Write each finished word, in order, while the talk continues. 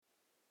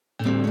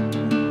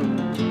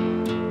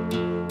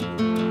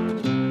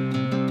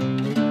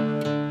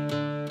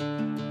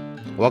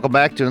Welcome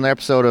back to another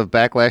episode of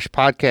Backlash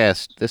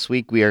Podcast. This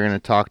week we are going to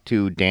talk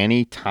to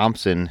Danny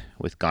Thompson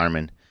with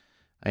Garmin.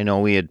 I know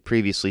we had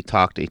previously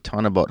talked a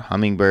ton about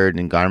Humminbird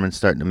and Garmin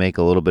starting to make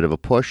a little bit of a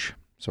push.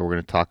 So we're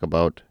going to talk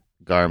about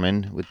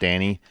Garmin with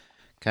Danny.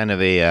 Kind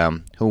of a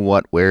who,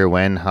 what, where,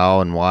 when,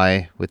 how, and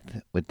why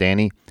with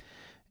Danny.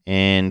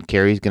 And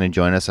Carrie's going to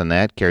join us on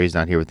that. Carrie's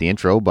not here with the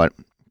intro, but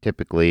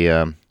typically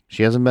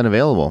she hasn't been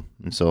available.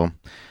 And so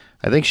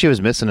I think she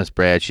was missing us,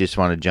 Brad. She just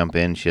wanted to jump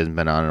in. She hasn't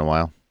been on in a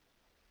while.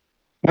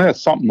 Yeah,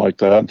 something like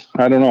that.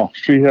 I don't know.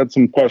 She had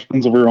some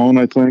questions of her own,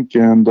 I think,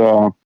 and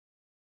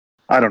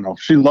I don't know.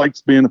 She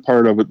likes being a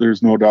part of it.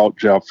 There's no doubt,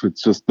 Jeff.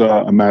 It's just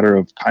a matter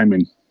of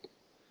timing.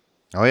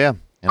 Oh, yeah.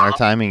 And our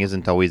timing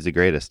isn't always the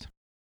greatest.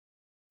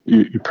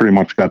 You pretty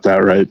much got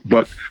that right.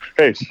 But,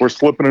 hey, we're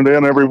slipping it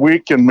in every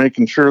week and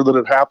making sure that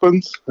it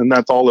happens, and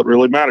that's all that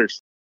really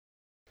matters.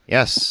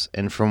 Yes,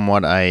 and from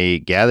what I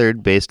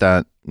gathered based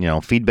on,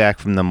 feedback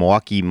from the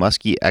Milwaukee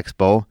Muskie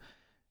Expo,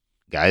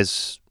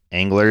 guys,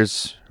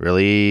 anglers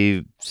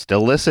really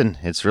still listen.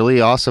 It's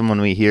really awesome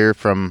when we hear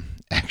from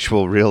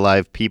actual real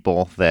live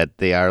people that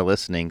they are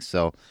listening.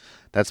 So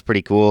that's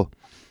pretty cool.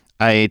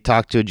 I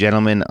talked to a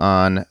gentleman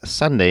on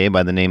Sunday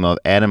by the name of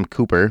Adam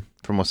Cooper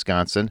from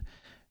Wisconsin.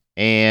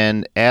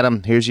 And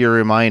Adam, here's your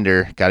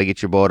reminder. Got to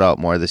get your boat out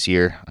more this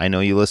year. I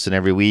know you listen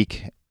every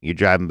week. You're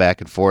driving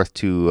back and forth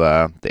to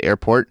the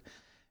airport.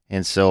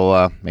 And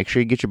so make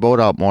sure you get your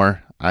boat out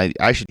more.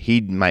 I should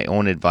heed my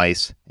own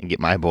advice and get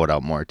my boat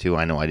out more, too.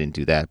 I know I didn't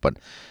do that. But,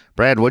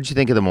 Brad, what did you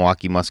think of the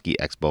Milwaukee Muskie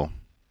Expo?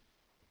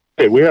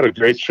 Hey, we had a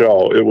great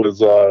show. It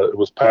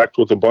was packed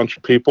with a bunch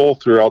of people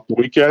throughout the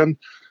weekend.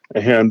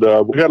 And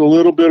we had a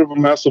little bit of a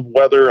mess of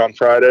weather on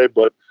Friday.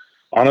 But,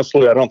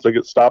 honestly, I don't think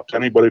it stopped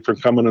anybody from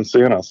coming and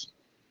seeing us.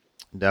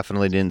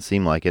 Definitely didn't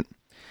seem like it.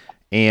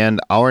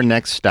 And our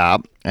next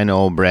stop, I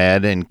know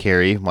Brad and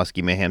Carrie,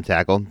 Muskie Mayhem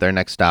Tackle, their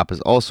next stop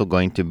is also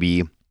going to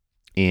be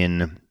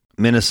in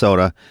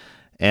Minnesota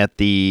at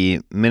the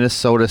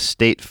Minnesota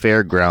State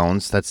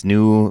Fairgrounds. That's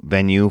new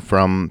venue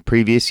from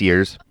previous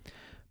years,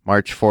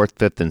 March 4th,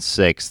 5th, and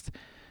 6th.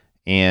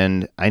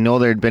 And I know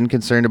there had been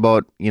concern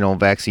about,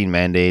 vaccine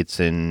mandates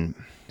and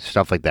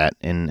stuff like that.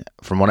 And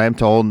from what I'm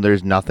told,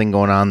 there's nothing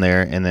going on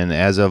there. And then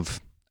as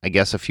of, I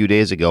guess, a few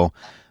days ago,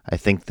 I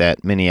think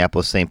that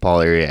Minneapolis-St.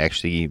 Paul area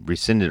actually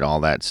rescinded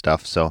all that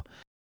stuff. So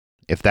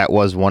if that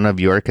was one of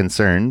your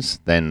concerns,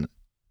 then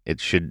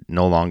it should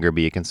no longer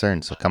be a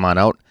concern. So come on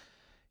out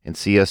and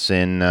see us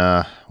in,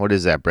 what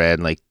is that, Brad?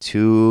 Like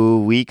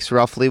 2 weeks,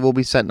 roughly, we'll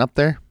be setting up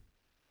there?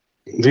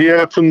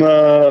 Yeah,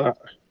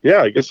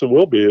 I guess it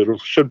will be.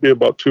 It should be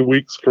about 2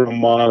 weeks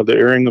from the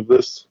airing of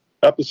this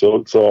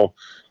episode. So,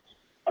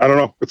 I don't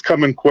know. It's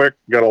coming quick.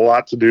 Got a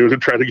lot to do to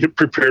try to get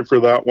prepared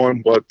for that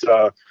one. But,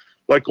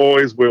 like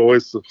always, we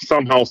always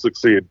somehow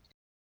succeed.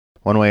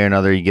 One way or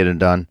another, you get it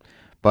done.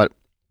 But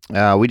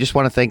we just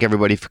want to thank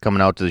everybody for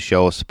coming out to the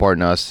show,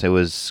 supporting us. It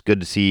was good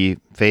to see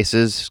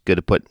faces. Good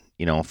to put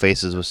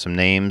faces with some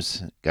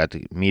names. Got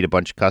to meet a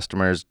bunch of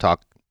customers,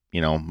 talk,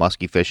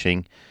 muskie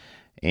fishing.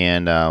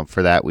 And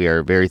for that, we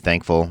are very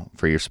thankful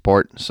for your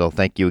support. So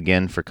thank you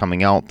again for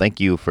coming out. Thank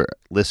you for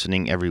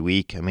listening every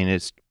week. I mean,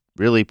 it's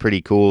really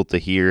pretty cool to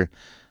hear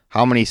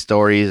how many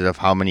stories of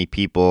how many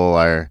people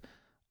are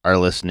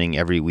listening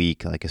every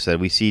week. Like I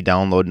said, we see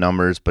download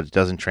numbers, but it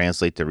doesn't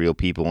translate to real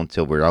people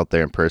until we're out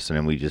there in person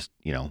and we just,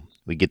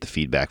 we get the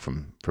feedback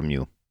from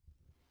you.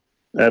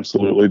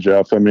 Absolutely,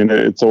 Jeff. I mean,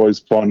 it's always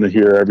fun to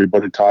hear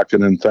everybody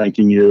talking and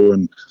thanking you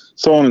and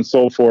so on and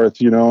so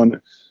forth,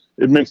 and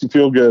it makes you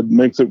feel good,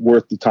 makes it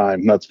worth the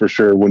time. That's for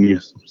sure when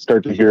you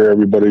start to hear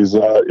everybody's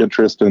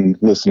interest in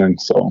listening.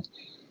 So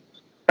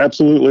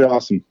absolutely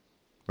awesome.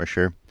 For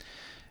sure.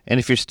 And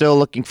if you're still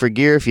looking for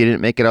gear, if you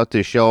didn't make it out to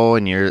the show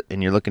and you're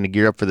looking to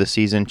gear up for the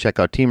season, check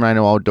out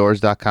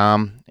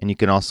TeamRhinoOutdoors.com. And you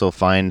can also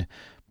find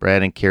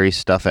Brad and Carrie's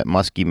stuff at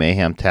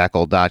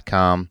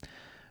MuskieMayhemTackle.com.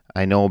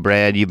 I know,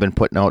 Brad, you've been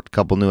putting out a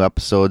couple new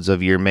episodes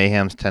of your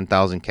Mayhem's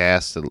 10,000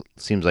 casts. It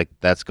seems like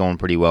that's going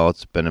pretty well.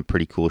 It's been a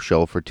pretty cool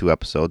show for 2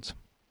 episodes.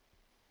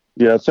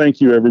 Yeah,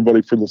 thank you,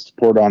 everybody, for the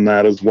support on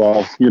that as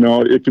well.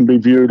 It can be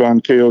viewed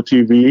on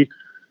KOTV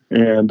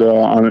and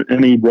on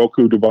any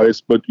Roku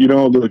device. But,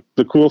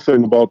 the cool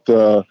thing about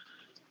the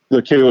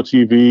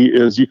KOTV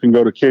is you can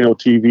go to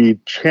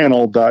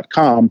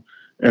KOTVchannel.com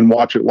and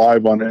watch it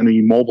live on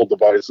any mobile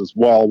device as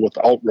well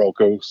without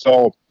Roku.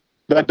 So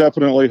that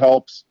definitely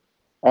helps.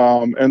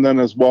 And then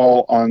as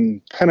well on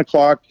 10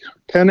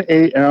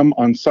 a.m.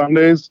 on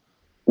Sundays,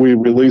 we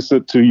release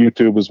it to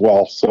YouTube as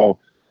well. So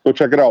go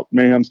check it out.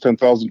 Mayhem's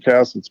 10,000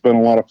 Casts. It's been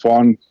a lot of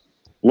fun.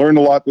 Learned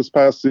a lot this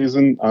past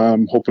season.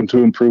 I'm hoping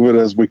to improve it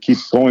as we keep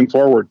going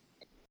forward.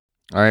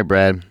 All right,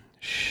 Brad.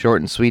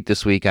 Short and sweet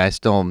this week. I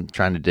still am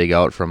trying to dig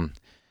out from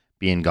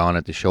being gone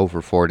at the show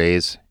for 4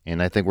 days.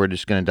 And I think we're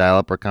just going to dial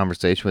up our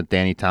conversation with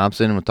Danny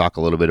Thompson and we'll talk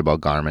a little bit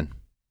about Garmin.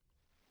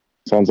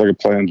 Sounds like a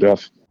plan,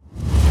 Jeff.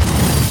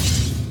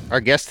 Our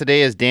guest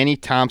today is Danny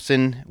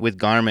Thompson with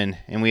Garmin,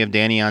 and we have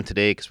Danny on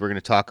today because we're going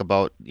to talk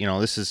about,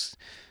 this is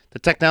the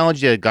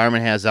technology that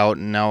Garmin has out,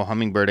 and now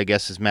Humminbird, I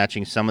guess, is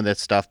matching some of that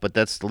stuff, but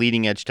that's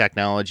leading edge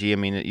technology. I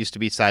mean, it used to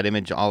be side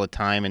image all the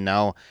time, and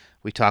now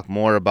we talk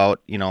more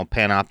about,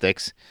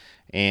 Panoptics.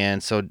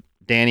 And so,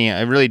 Danny,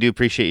 I really do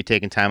appreciate you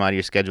taking time out of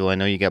your schedule. I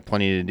know you got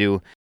plenty to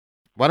do.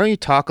 Why don't you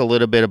talk a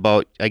little bit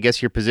about, I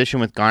guess, your position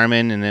with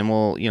Garmin, and then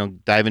we'll,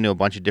 dive into a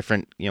bunch of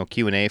different,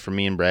 Q&A for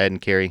me and Brad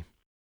and Carrie.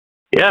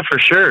 Yeah, for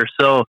sure.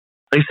 So,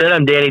 like I said,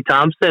 I'm Danny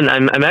Thompson.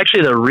 I'm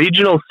actually the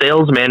regional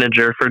sales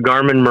manager for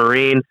Garmin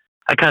Marine.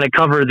 I kind of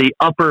cover the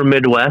upper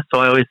Midwest,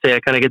 so I always say I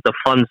kind of get the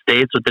fun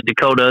states with the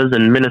Dakotas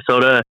and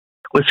Minnesota,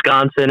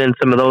 Wisconsin, and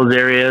some of those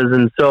areas.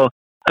 And so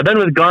I've been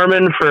with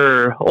Garmin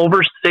for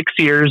over 6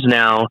 years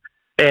now.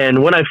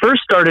 And when I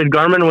first started,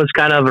 Garmin was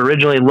kind of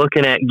originally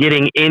looking at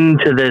getting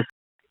into this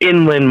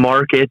inland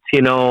market,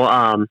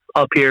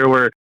 up here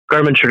where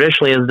Garmin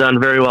traditionally has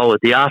done very well with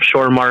the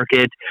offshore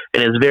market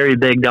and is very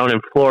big down in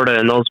Florida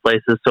and those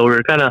places. So we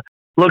were kind of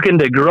looking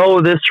to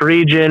grow this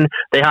region.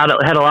 They had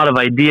a lot of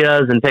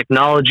ideas and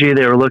technology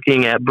they were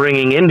looking at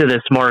bringing into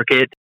this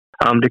market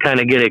to kind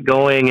of get it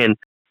going. And,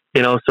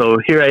 so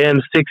here I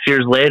am 6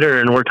 years later,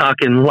 and we're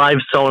talking live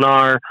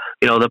sonar,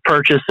 the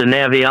purchase of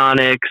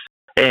Navionics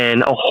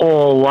and a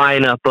whole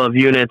lineup of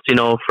units,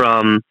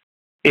 from,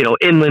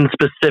 inland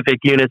specific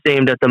units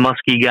aimed at the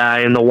muskie guy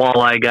and the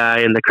walleye guy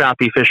and the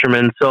crappie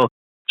fisherman. So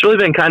it's really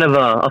been kind of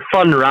a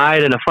fun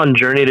ride and a fun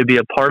journey to be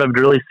a part of,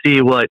 to really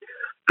see what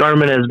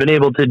Garmin has been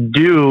able to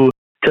do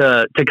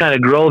to kind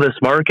of grow this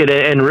market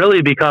and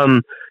really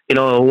become,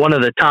 one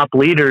of the top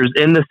leaders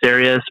in this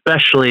area,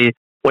 especially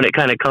when it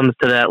kind of comes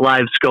to that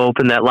live scope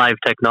and that live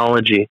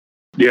technology.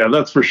 Yeah,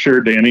 that's for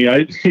sure, Danny.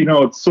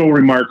 It's so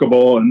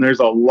remarkable, and there's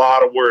a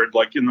lot of word,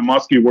 like in the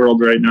muskie world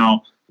right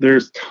now,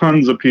 there's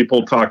tons of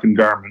people talking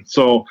Garmin.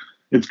 So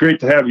it's great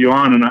to have you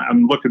on, and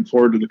I'm looking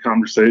forward to the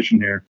conversation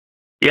here.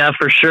 Yeah,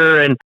 for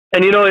sure. And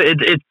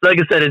it's like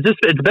I said,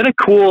 it's been a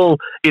cool,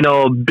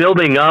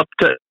 building up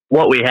to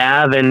what we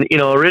have. And,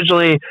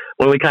 originally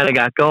when we kind of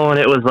got going,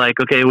 it was like,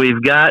 okay,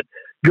 we've got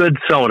good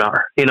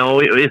sonar,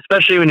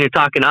 especially when you're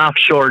talking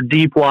offshore,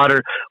 deep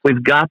water,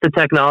 we've got the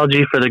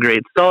technology for the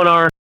great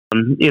sonar.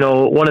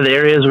 One of the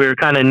areas we were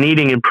kind of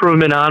needing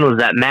improvement on was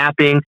that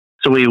mapping.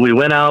 So we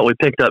went out, we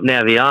picked up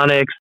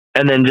Navionics,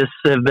 and then just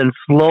have been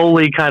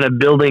slowly kind of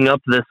building up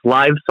this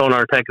live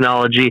sonar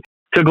technology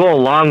to go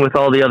along with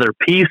all the other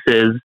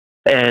pieces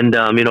and,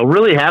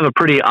 really have a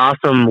pretty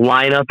awesome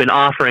lineup and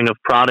offering of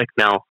product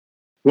now.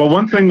 Well,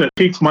 one thing that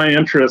piques my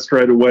interest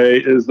right away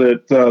is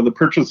that the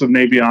purchase of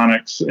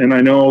Navionics, and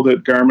I know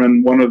that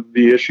Garmin, one of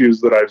the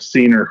issues that I've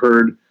seen or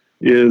heard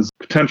is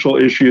potential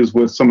issues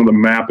with some of the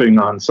mapping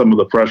on some of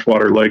the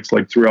freshwater lakes,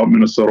 like throughout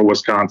Minnesota,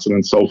 Wisconsin,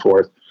 and so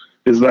forth.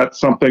 Is that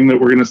something that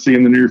we're going to see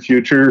in the near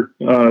future,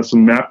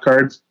 some map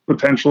cards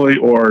potentially,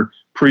 or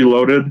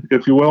preloaded,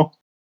 if you will?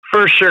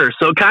 For sure.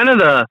 So kind of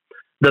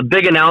the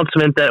big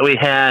announcement that we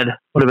had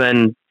would have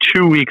been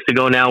 2 weeks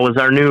ago now was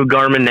our new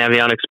Garmin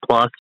Navionics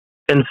Plus.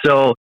 And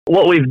so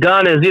what we've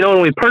done is,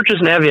 when we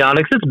purchased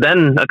Navionics, it's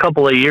been a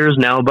couple of years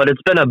now, but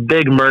it's been a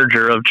big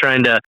merger of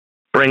trying to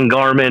bring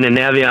Garmin and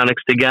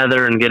Navionics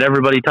together and get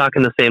everybody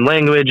talking the same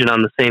language and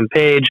on the same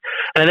page.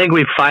 And I think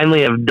we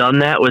finally have done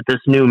that with this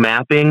new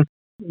mapping.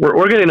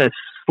 We're going to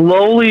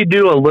slowly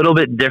do a little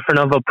bit different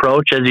of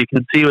approach, as you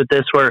can see with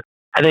this, where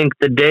I think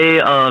the day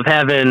of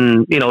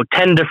having,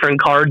 10 different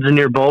cards in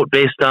your boat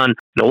based on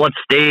what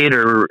state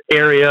or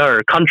area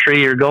or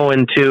country you're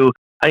going to,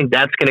 I think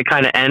that's going to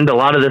kind of end. A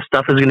lot of this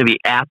stuff is going to be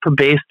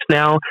app-based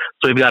now.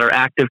 So we've got our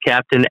Active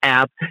Captain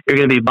app. You're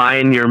going to be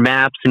buying your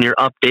maps and your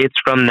updates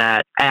from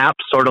that app,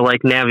 sort of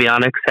like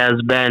Navionics has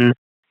been,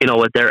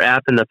 with their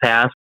app in the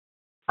past.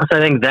 So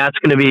I think that's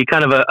going to be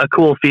kind of a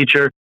cool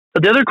feature.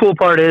 But the other cool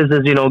part is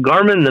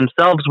Garmin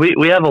themselves,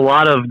 we have a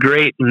lot of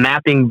great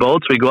mapping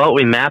boats. We go out,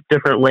 we map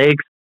different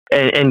lakes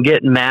and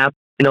get maps,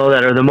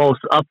 that are the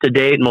most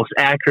up-to-date, most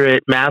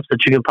accurate maps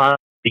that you can possibly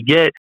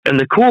get. And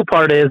the cool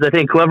part is, I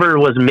think whoever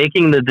was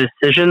making the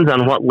decisions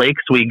on what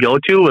lakes we go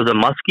to was a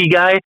muskie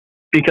guy,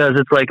 because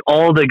it's like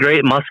all the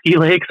great muskie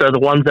lakes are the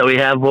ones that we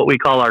have what we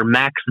call our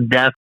max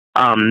depth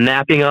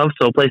mapping of.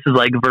 So places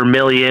like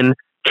Vermilion,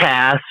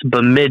 Cass,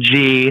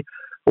 Bemidji,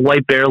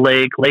 White Bear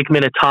Lake, Lake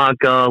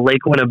Minnetonka,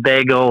 Lake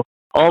Winnebago,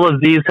 all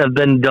of these have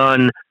been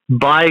done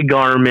by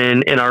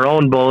Garmin in our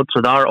own boats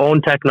with our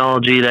own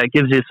technology that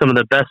gives you some of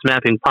the best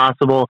mapping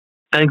possible.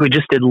 I think we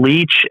just did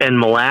Leech and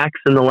Mille Lacs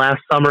in the last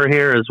summer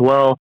here as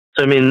well.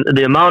 So,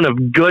 the amount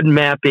of good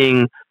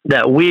mapping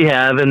that we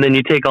have, and then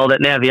you take all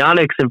that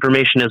Navionics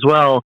information as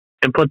well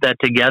and put that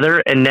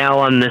together, and now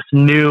on this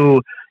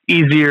new,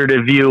 easier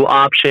to view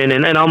option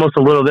and almost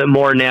a little bit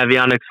more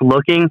Navionics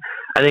looking,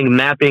 I think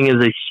mapping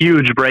is a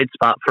huge bright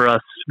spot for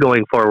us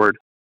going forward.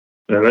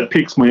 Yeah, that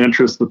piques my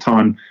interest a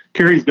ton.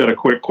 Carrie's got a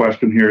quick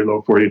question here,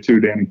 though, for you too,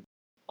 Danny.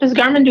 Does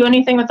Garmin do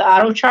anything with the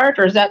auto chart,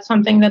 or is that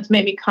something that's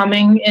maybe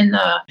coming in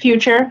the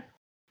future?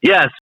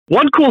 Yes.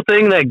 One cool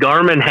thing that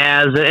Garmin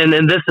has,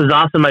 and this is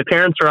awesome, my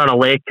parents are on a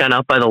lake kind of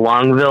up by the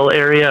Longville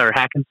area or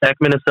Hackensack,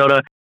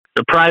 Minnesota.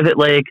 It's a private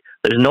lake.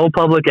 There's no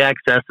public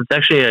access. It's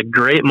actually a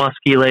great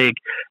musky lake,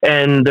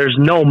 and there's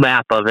no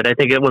map of it. I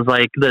think it was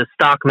like the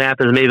stock map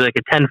is maybe like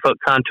a 10-foot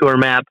contour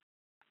map.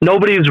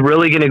 Nobody's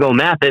really going to go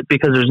map it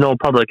because there's no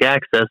public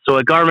access. So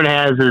what Garmin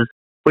has is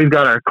we've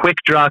got our quick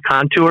draw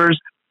contours.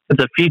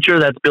 It's a feature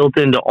that's built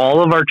into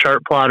all of our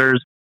chart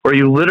plotters where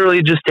you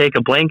literally just take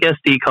a blank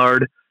SD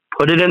card,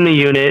 put it in the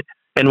unit,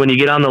 and when you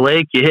get on the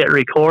lake, you hit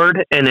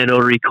record, and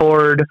it'll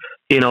record,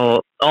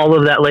 all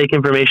of that lake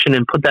information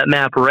and put that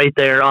map right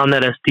there on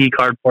that SD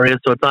card for you,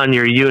 so it's on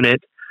your unit.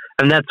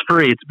 And that's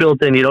free. It's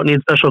built in. You don't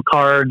need special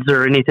cards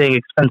or anything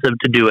expensive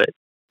to do it.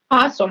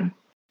 Awesome.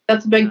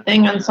 That's a big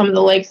thing on some of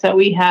the lakes that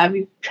we have.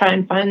 You try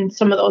and find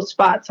some of those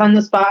spots on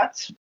the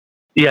spots.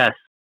 Yes.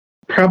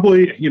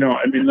 Probably,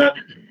 that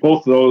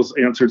both of those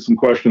answered some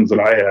questions that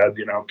I had.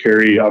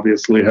 Carrie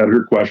obviously had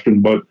her question,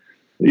 but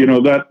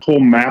that whole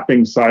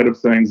mapping side of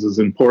things is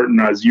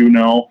important, as you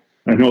know.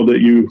 I know that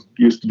you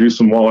used to do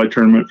some walleye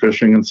tournament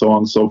fishing and so on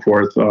and so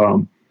forth.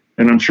 And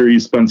I'm sure you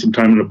spend some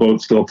time in a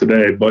boat still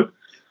today. But,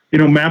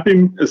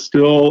 mapping is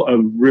still a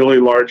really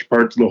large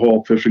part to the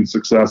whole fishing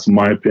success, in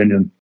my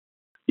opinion.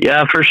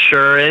 Yeah, for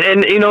sure.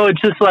 And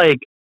it's just like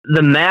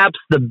the maps,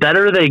 the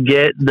better they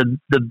get,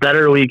 the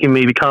better we can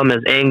become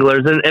as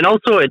anglers. And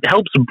also it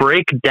helps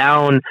break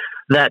down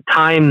that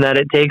time that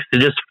it takes to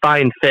just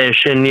find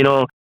fish. And,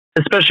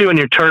 especially when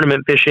you're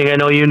tournament fishing, I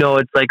know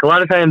it's like a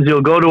lot of times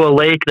you'll go to a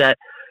lake that,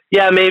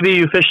 maybe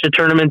you fished a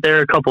tournament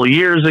there a couple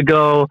years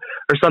ago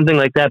or something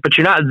like that, but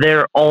you're not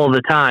there all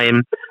the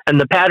time, and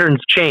the patterns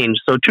change.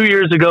 So 2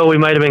 years ago, we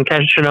might have been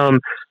catching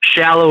them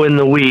shallow in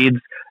the weeds.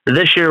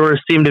 This year, we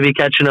seem to be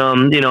catching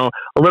them,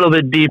 a little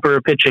bit deeper,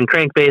 pitching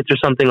crankbaits or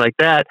something like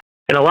that.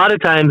 And a lot of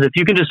times, if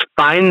you can just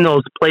find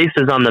those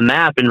places on the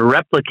map and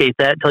replicate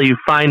that till you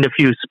find a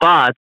few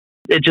spots,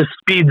 it just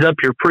speeds up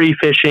your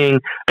pre-fishing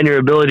and your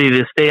ability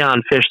to stay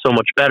on fish so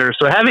much better.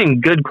 So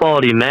having good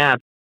quality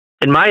maps,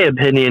 in my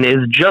opinion,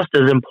 is just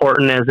as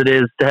important as it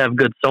is to have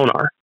good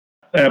sonar.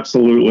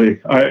 Absolutely.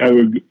 I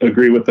would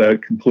agree with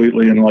that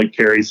completely. And like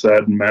Carrie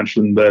said and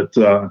mentioned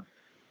that,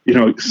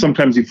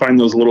 sometimes you find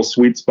those little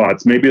sweet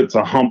spots. Maybe it's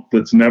a hump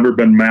that's never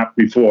been mapped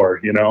before,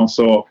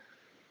 So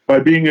by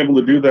being able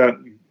to do that,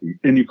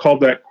 and you called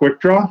that quick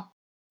draw?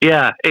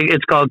 Yeah,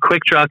 it's called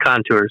quick draw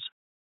contours.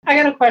 I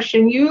got a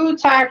question. You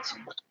talked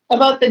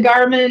about the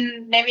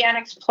Garmin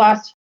Navionics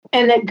Plus,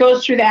 and it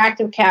goes through the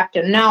Active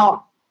Captain.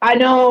 Now, I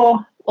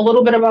know a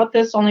little bit about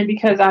this only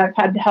because I've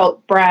had to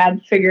help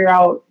Brad figure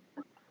out,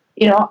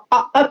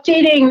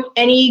 updating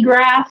any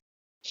graph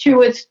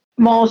to its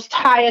most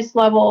highest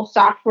level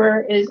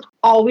software is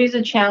always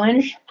a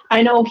challenge.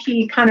 I know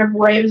he kind of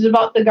raves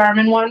about the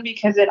Garmin one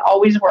because it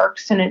always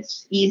works and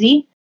it's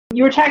easy.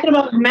 You were talking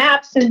about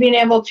maps and being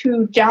able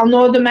to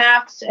download the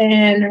maps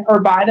or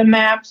buy the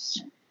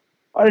maps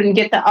and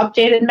get the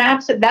updated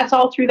maps. That's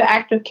all through the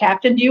Active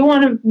Captain. Do you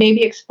want to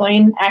maybe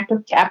explain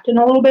Active Captain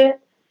a little bit?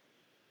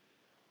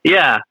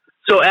 Yeah.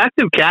 So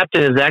Active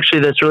Captain is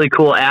actually this really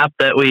cool app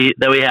that we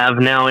have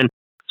now. And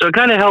so it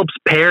kind of helps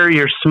pair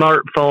your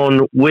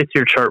smartphone with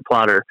your chart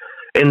plotter.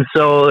 And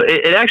so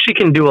it actually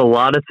can do a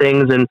lot of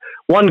things. And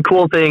one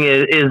cool thing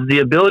is the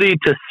ability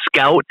to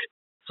scout.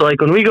 So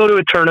like when we go to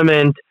a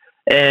tournament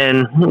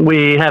and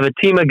we have a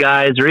team of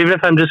guys, or even if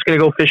I'm just going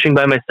to go fishing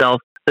by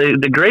myself,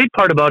 the great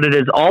part about it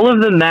is all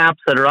of the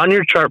maps that are on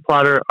your chart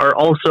plotter are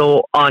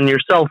also on your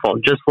cell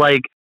phone, just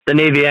like the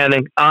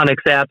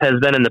Navionics app has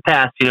been in the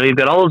past. You've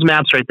got all those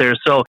maps right there.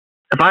 So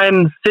if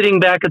I'm sitting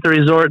back at the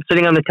resort,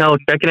 sitting on the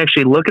couch, I can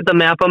actually look at the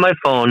map on my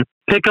phone,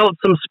 pick out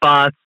some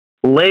spots,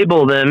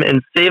 label them,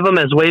 and save them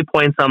as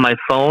waypoints on my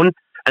phone.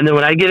 And then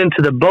when I get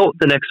into the boat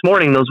the next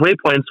morning, those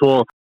waypoints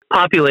will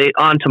populate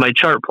onto my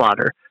chart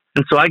plotter.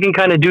 And so I can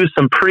kind of do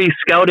some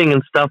pre-scouting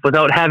and stuff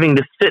without having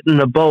to sit in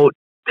the boat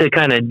to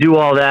kind of do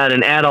all that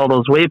and add all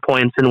those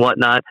waypoints and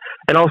whatnot.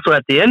 And also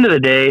at the end of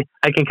the day,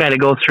 I can kind of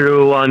go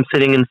through while I'm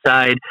sitting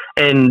inside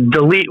and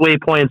delete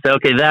waypoints.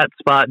 Okay, that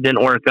spot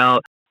didn't work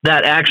out.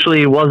 That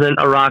actually wasn't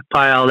a rock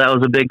pile. That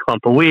was a big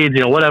clump of weeds,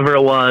 whatever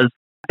it was,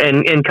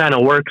 and kind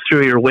of work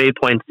through your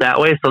waypoints that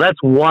way. So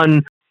that's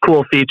one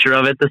cool feature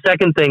of it. The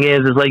second thing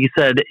is like you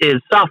said, is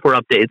software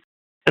updates.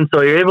 And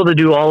so you're able to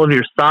do all of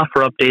your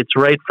software updates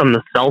right from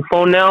the cell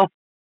phone now,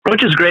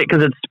 which is great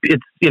because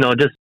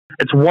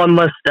it's one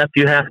less step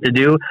you have to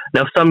do.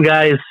 Now, some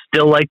guys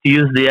still like to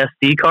use the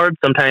SD card.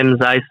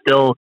 Sometimes I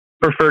still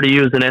prefer to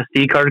use an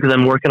SD card because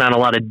I'm working on a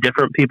lot of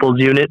different people's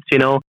units,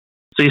 So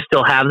you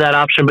still have that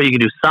option, but you can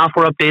do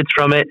software updates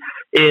from it.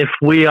 If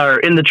we are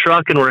in the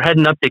truck and we're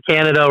heading up to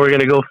Canada, we're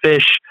going to go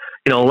fish,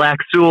 Lac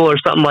Seul or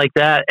something like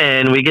that,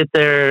 and we get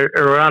there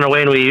or we're on our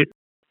way and we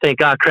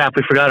think, oh crap,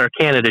 we forgot our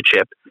Canada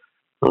chip.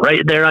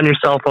 Right there on your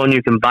cell phone,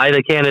 you can buy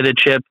the Canada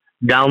chip,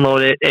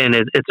 download it, and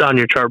it's on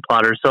your chart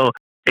plotter. So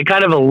it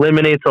kind of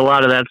eliminates a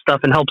lot of that stuff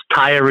and helps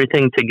tie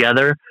everything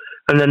together.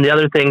 And then the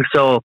other thing,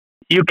 so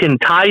you can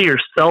tie your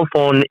cell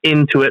phone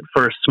into it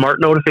for smart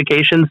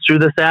notifications through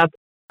this app.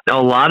 Now,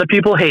 a lot of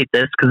people hate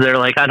this because they're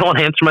like, I don't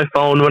answer my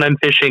phone when I'm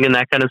fishing and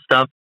that kind of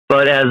stuff.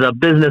 But as a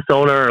business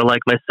owner or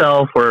like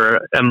myself,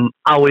 where I'm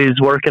always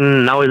working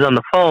and always on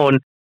the phone,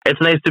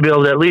 it's nice to be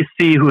able to at least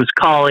see who's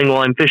calling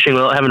while I'm fishing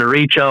without having to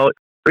reach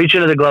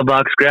into the glove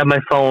box, grab my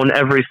phone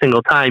every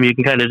single time. You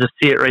can kind of just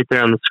see it right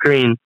there on the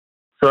screen.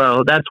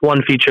 So that's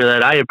one feature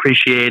that I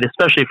appreciate,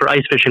 especially for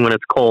ice fishing when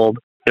it's cold.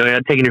 You're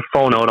not taking your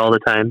phone out all the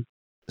time.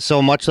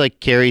 So much like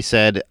Carrie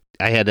said,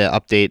 I had to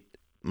update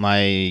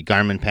my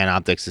Garmin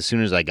Panoptix as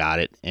soon as I got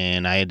it,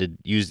 and I had to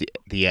use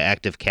the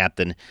Active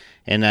Captain.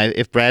 And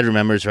if Brad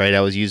remembers right,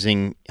 I was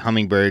using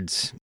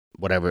Hummingbird's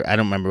whatever. I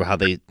don't remember how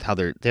they have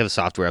a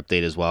software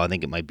update as well. I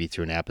think it might be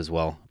through an app as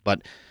well.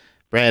 But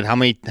Brad, how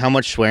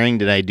much swearing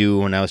did I do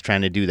when I was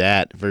trying to do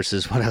that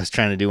versus what I was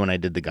trying to do when I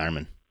did the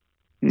Garmin?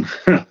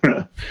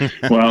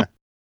 Well,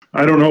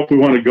 I don't know if we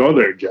want to go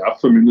there,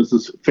 Jeff. I mean, this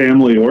is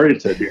family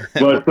oriented here.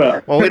 But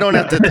well, we don't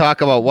have to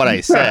talk about what I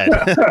said.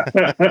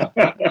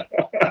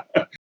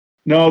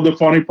 No, the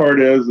funny part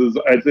is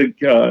I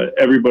think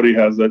everybody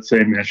has that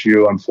same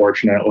issue,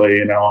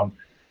 unfortunately,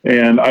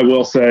 And I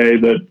will say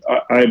that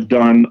I've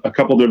done a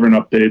couple different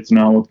updates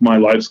now with my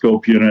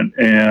LiveScope unit,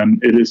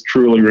 and it is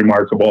truly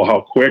remarkable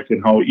how quick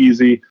and how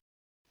easy.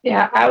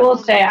 Yeah, I will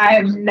say I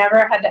have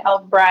never had to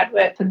help Brad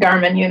with the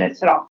Garmin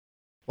units at all.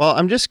 Well,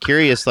 I'm just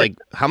curious, like,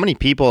 how many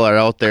people are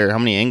out there, how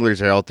many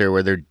anglers are out there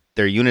where their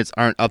units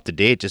aren't up to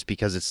date just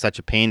because it's such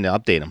a pain to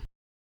update them?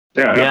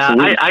 Yeah,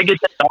 I get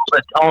that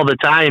all the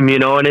time,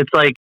 and it's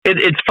like,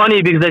 it's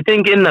funny because I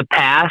think in the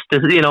past,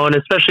 and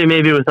especially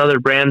maybe with other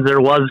brands,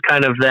 there was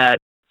kind of that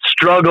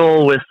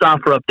struggle with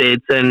software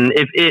updates. And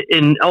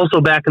and also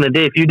back in the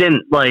day, if you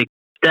didn't like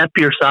step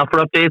your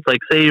software updates, like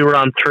say you were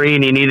on 3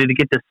 and you needed to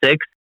get to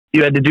 6,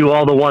 you had to do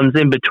all the ones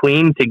in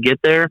between to get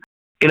there,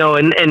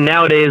 and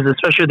nowadays,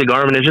 especially with the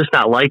Garmin, it's just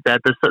not like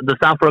that. The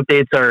software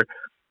updates are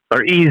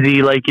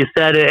easy, like you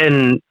said,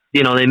 and,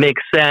 they make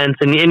sense,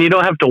 and you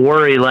don't have to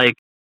worry, like,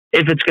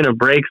 if it's going to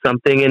break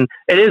something. And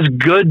it is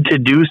good to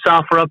do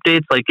software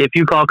updates. Like if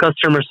you call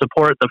customer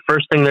support, the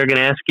first thing they're going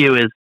to ask you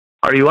is,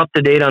 are you up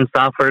to date on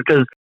software?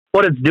 Because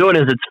what it's doing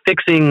is it's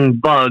fixing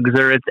bugs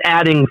or it's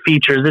adding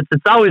features.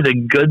 It's always a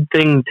good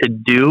thing to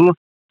do.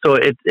 So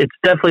it's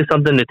definitely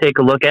something to take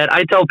a look at.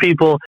 I tell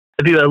people,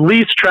 if you at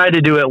least try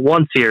to do it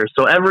once a year.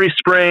 So every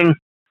spring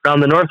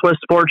around the Northwest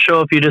Sports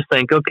Show, if you just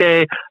think,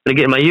 okay, I'm going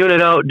to get my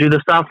unit out, do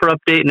the software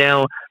update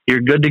now, you're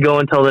good to go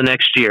until the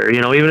next year.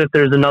 Even if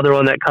there's another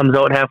one that comes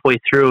out halfway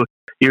through,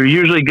 you're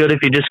usually good if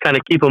you just kind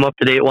of keep them up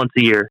to date once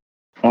a year.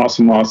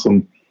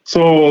 Awesome.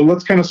 So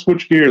let's kind of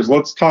switch gears.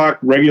 Let's talk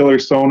regular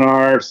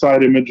sonar,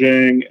 side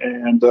imaging,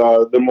 and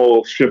then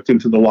we'll shift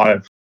into the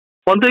live.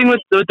 One thing with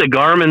the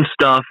Garmin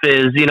stuff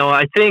is,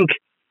 I think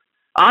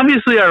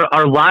obviously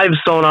our live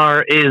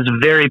sonar is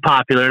very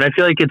popular, and I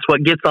feel like it's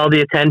what gets all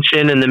the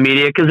attention in the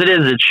media because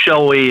it's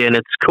showy and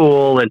it's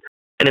cool and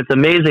it's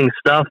amazing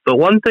stuff. But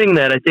one thing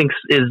that I think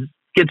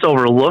gets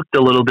overlooked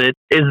a little bit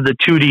is the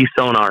 2D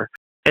sonar.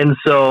 And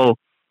so,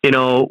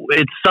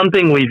 it's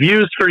something we've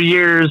used for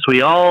years.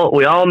 We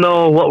all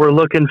know what we're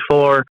looking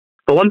for.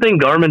 But one thing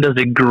Garmin does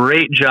a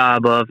great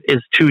job of is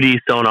 2D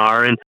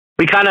sonar. And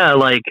we kind of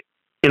like,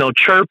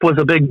 chirp was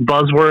a big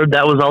buzzword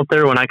that was out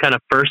there when I kind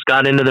of first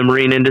got into the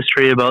marine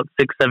industry about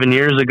 6-7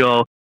 years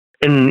ago.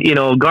 And,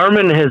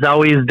 Garmin has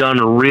always done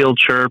real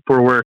chirp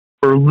where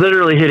we're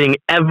literally hitting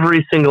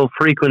every single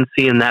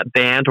frequency in that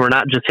band. We're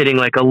not just hitting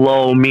like a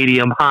low,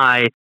 medium,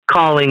 high,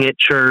 calling it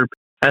chirp,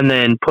 and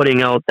then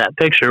putting out that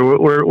picture.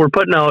 We're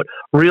putting out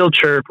real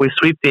chirp. We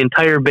sweep the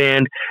entire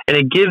band, and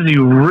it gives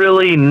you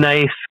really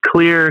nice,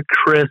 clear,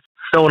 crisp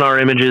sonar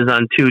images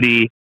on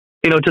 2D,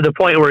 to the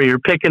point where you're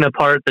picking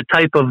apart the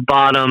type of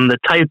bottom, the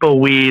type of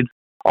weeds,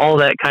 all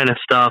that kind of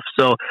stuff.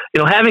 So,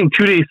 having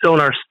 2D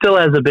sonar still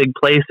has a big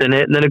place in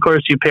it. And then, of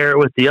course, you pair it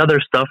with the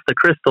other stuff, the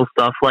crystal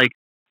stuff, like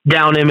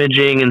down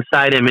imaging and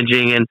side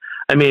imaging. And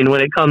I mean,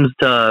 when it comes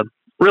to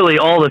really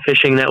all the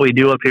fishing that we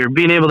do up here,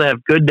 being able to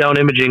have good down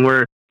imaging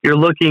where you're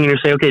looking and you're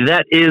saying, okay,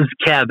 that is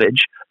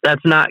cabbage,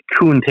 that's not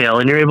coontail,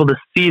 and you're able to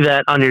see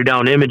that on your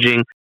down imaging.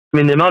 I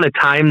mean, the amount of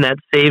time that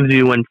saves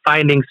you when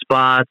finding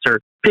spots or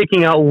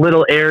picking out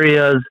little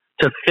areas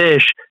to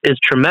fish is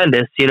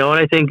tremendous, and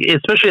I think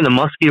especially in the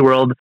muskie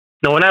world,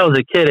 when I was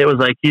a kid, it was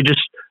like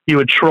you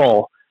would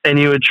troll and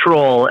you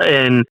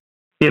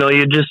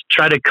just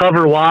try to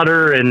cover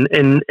water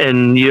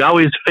and you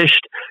always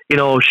fished,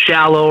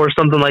 shallow or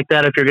something like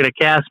that if you're going to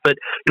cast. But,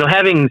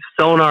 having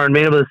sonar and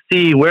being able to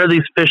see where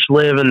these fish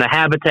live and the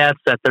habitats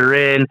that they're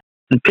in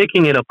and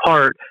picking it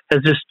apart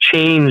has just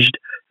changed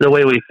the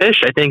way we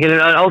fish, I think. And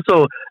it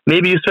also,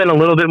 maybe you spend a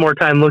little bit more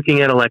time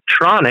looking at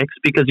electronics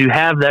because you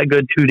have that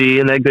good 2D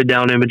and that good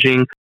down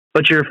imaging,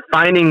 but you're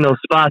finding those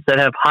spots that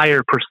have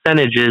higher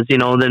percentages,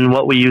 than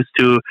what we used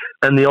to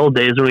in the old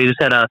days when we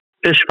just had a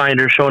fish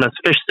finder showing us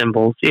fish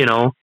symbols.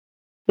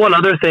 One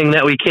other thing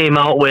that we came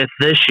out with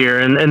this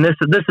year, and this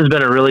has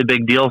been a really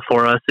big deal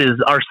for us, is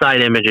our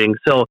side imaging.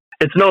 So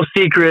it's no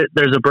secret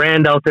there's a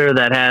brand out there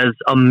that has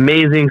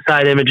amazing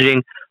side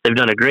imaging. They've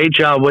done a great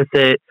job with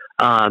it.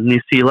 You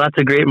see lots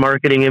of great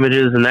marketing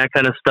images and that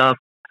kind of stuff.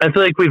 I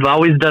feel like we've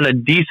always done a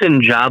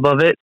decent job of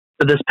it.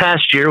 But this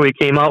past year, we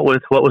came out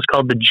with what was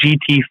called the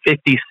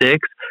GT56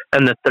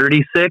 and the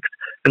 36.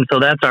 And so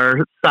that's our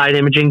side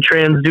imaging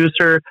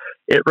transducer.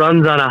 It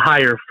runs on a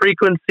higher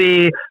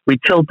frequency. We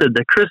tilted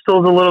the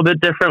crystals a little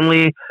bit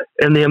differently,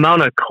 and the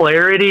amount of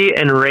clarity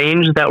and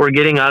range that we're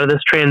getting out of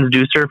this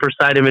transducer for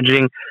side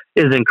imaging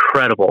is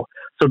incredible.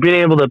 So being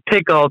able to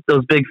pick out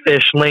those big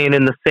fish laying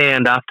in the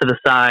sand off to the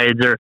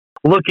sides, or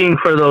looking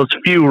for those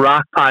few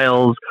rock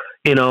piles,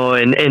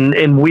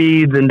 and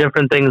weeds and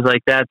different things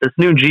like that. This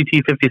new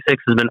GT56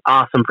 has been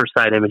awesome for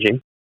side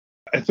imaging.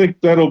 I think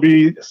that'll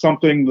be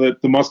something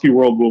that the muskie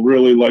world will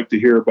really like to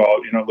hear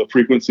about, the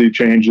frequency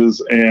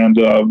changes and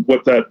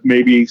what that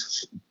maybe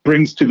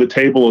brings to the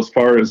table as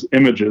far as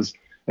images.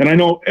 And I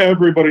know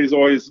everybody's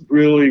always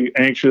really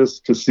anxious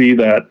to see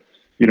that,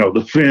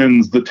 the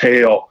fins, the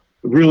tail,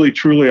 really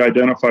truly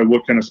identify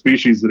what kind of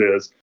species it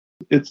is.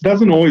 It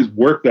doesn't always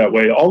work that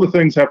way. All the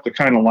things have to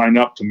kind of line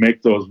up to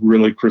make those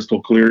really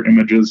crystal clear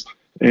images.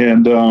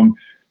 And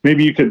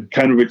maybe you could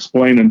kind of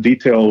explain in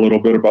detail a little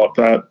bit about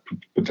that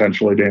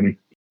potentially, Danny.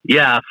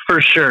 Yeah,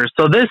 for sure.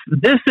 So this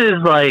is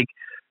like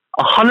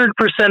 100%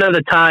 of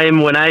the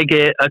time when I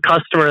get a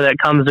customer that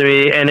comes to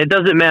me, and it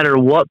doesn't matter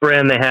what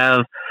brand they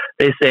have,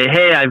 they say,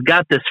 hey, I've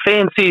got this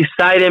fancy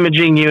side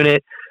imaging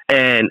unit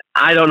and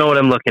I don't know what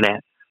I'm looking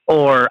at,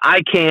 or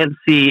I can't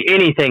see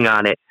anything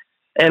on it.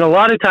 And a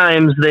lot of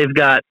times they've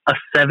got a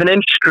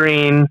 7-inch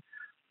screen,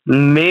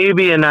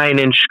 maybe a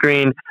 9-inch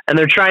screen, and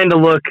they're trying to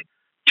look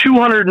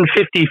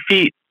 250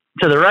 feet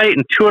to the right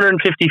and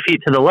 250 feet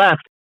to the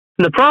left.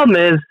 And the problem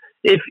is,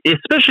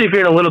 especially if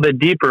you're in a little bit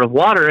deeper of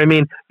water,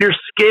 your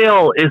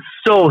scale is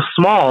so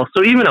small.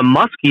 So even a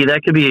muskie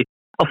that could be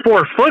a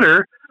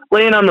 4-footer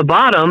laying on the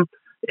bottom,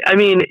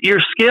 your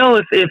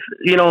scale, if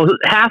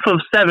half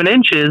of 7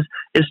 inches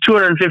is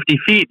 250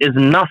 feet, is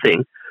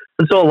nothing.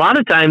 And so a lot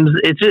of times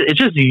it's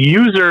just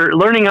user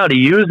learning how to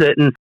use it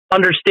and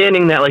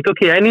understanding that, like,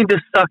 okay, I need to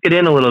suck it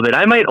in a little bit.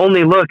 I might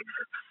only look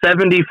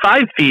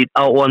 75 feet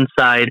out one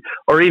side,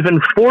 or even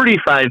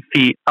 45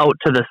 feet out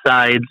to the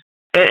sides,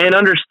 and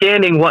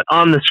understanding what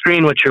on the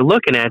screen, what you're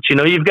looking at.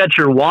 You've got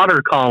your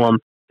water column,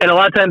 and a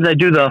lot of times I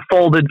do the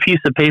folded piece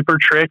of paper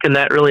trick, and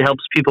that really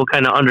helps people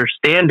kind of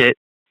understand it.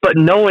 But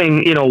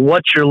knowing,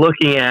 what you're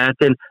looking at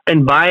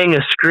and buying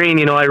a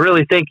screen, I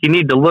really think you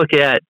need to look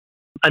at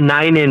a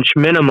 9-inch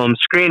minimum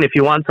screen if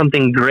you want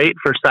something great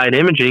for side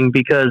imaging,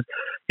 because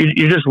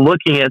you're just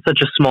looking at such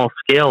a small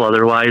scale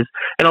otherwise.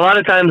 And a lot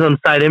of times on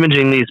side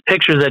imaging, these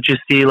pictures that you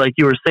see, like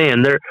you were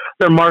saying,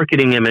 they're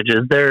marketing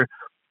images. They're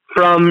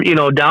from,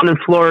 down in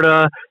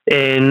Florida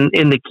and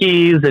in the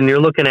Keys, and you're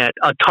looking at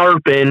a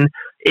tarpon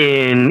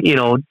in,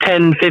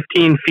 10,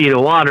 15 feet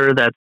of water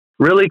that's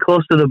really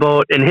close to the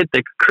boat and hit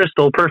the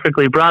crystal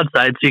perfectly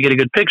broadside, so you get a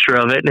good picture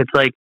of it. And it's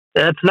like,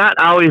 that's not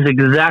always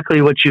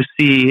exactly what you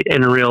see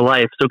in real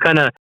life. So kind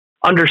of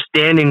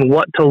understanding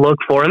what to look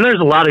for. And there's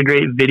a lot of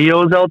great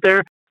videos out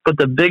there, but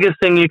the biggest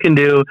thing you can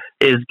do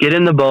is get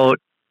in the boat,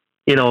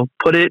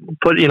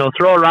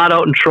 throw a rod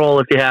out and troll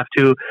if you have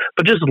to,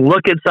 but just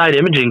look at side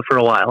imaging for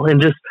a while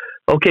and just,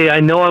 okay, I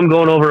know I'm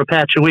going over a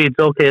patch of weeds.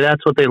 Okay,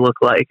 that's what they look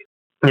like.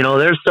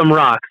 There's some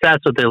rocks.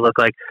 That's what they look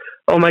like.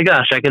 Oh my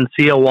gosh, I can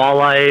see a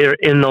walleye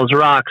in those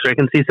rocks, or I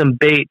can see some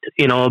bait,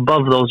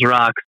 above those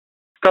rocks,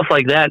 stuff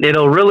like that.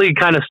 It'll really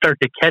kind of start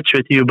to catch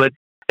with you, but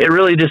it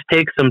really just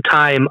takes some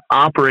time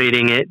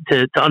operating it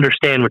to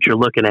understand what you're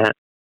looking at.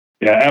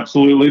 Yeah,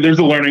 absolutely. There's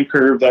a learning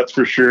curve, that's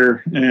for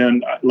sure.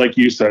 And like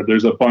you said,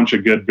 there's a bunch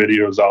of good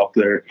videos out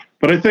there.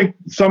 But I think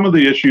some of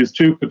the issues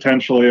too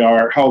potentially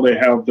are how they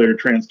have their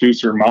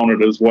transducer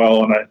mounted as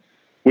well. And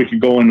we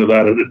could go into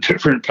that at a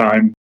different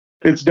time.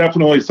 It's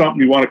definitely something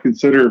you want to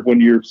consider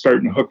when you're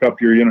starting to hook up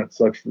your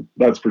units.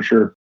 That's for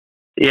sure.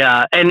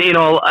 Yeah. And,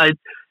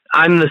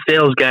 I'm the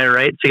sales guy,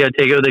 right? So you got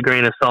to take it with a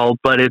grain of salt.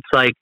 But it's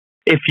like,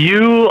 if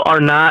you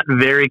are not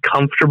very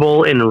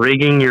comfortable in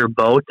rigging your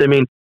boat,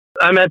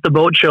 I'm at the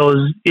boat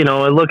shows,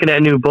 and looking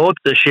at new boats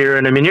this year.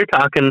 And you're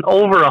talking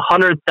over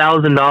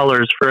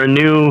 $100,000 for a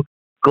new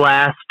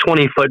glass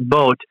 20-foot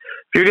boat.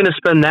 If you're going to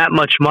spend that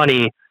much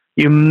money,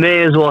 you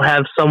may as well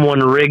have someone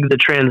rig the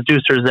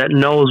transducers that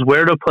knows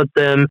where to put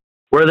them,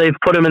 where they've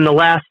put them in the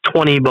last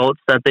 20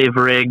 boats that they've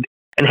rigged,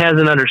 and has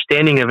an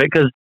understanding of it.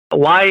 Because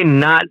why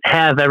not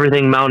have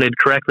everything mounted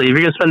correctly? If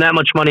you're going to spend that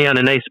much money on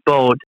a nice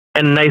boat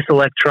and nice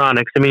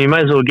electronics, you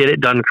might as well get it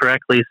done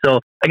correctly. So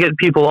I get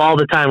people all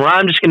the time, well,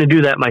 I'm just going to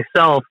do that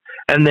myself.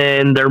 And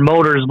then their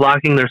motor's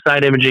blocking their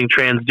side imaging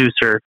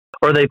transducer,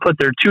 or they put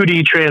their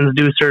 2D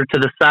transducer to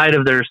the side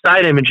of their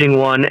side imaging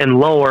one and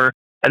lower,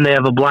 and they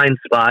have a blind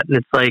spot. And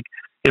it's like,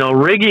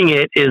 rigging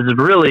it is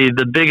really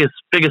the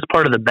biggest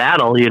part of the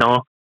battle,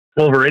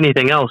 over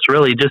anything else,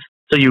 really, just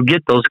so you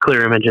get those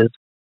clear images.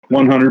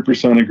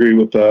 100% agree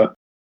with that.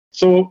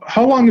 So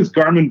how long has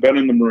Garmin been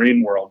in the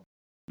marine world?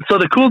 So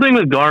the cool thing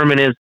with Garmin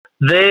is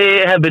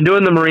they have been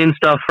doing the marine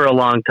stuff for a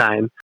long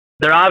time.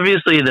 They're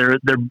obviously, their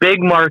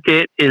big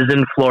market is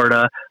in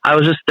Florida. I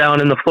was just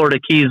down in the Florida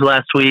Keys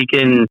last week,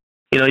 and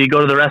you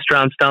go to the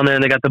restaurants down there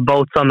and they got the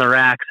boats on the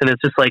racks, and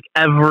it's just like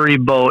every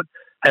boat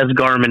has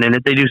Garmin in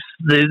it.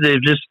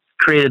 They've just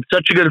created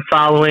such a good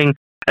following.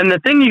 And the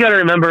thing you got to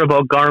remember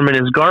about Garmin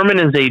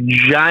is a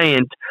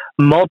giant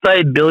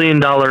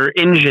multi-billion-dollar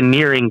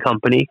engineering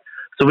company.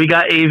 So we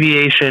got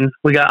aviation,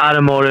 we got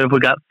automotive, we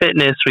got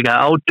fitness, we got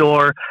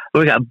outdoor,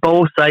 we got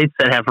bow sights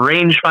that have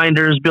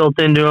rangefinders built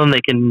into them.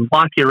 They can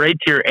walk you right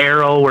to your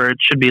arrow where it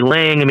should be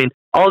laying. I mean,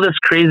 all this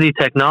crazy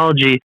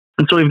technology.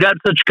 And so we've got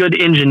such good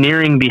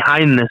engineering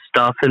behind this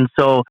stuff. And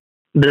so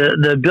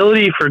the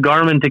ability for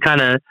Garmin to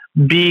kind of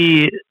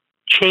be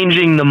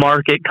changing the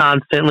market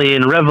constantly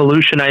and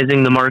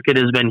revolutionizing the market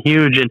has been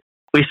huge. And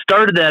we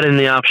started that in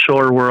the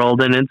offshore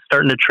world, and it's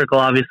starting to trickle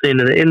obviously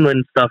into the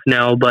inland stuff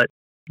now, but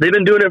they've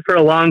been doing it for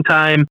a long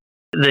time.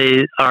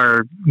 They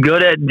are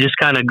good at just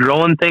kind of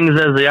growing things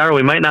as they are.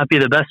 We might not be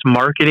the best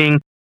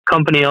marketing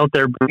company out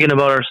there bragging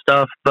about our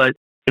stuff, but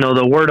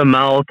the word of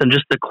mouth and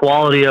just the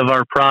quality of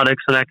our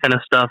products and that kind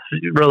of stuff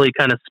really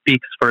kind of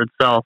speaks for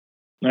itself.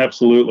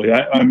 Absolutely.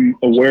 I'm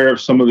aware of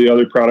some of the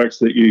other products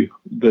that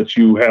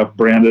you have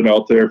branded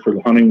out there for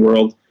the hunting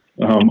world.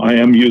 I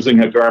am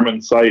using a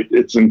Garmin sight.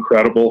 It's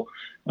incredible.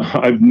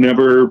 I've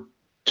never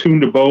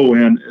tuned a bow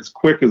in as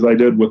quick as I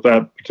did with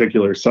that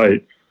particular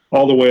sight,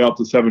 all the way out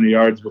to 70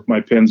 yards with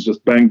my pins,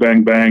 just bang,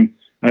 bang, bang.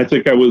 And I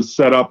think I was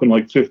set up in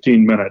like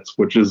 15 minutes,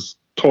 which is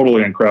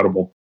totally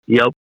incredible.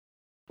 Yep.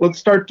 Let's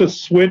start to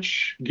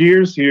switch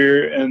gears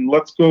here and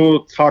let's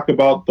go talk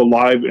about the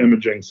live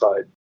imaging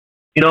side.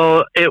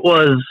 It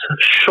was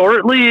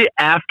shortly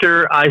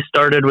after I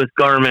started with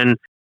Garmin,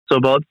 so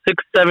about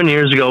 6-7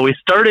 years ago, we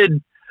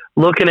started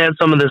looking at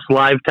some of this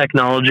live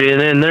technology,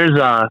 and then there's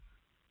a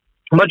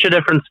bunch of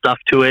different stuff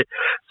to it.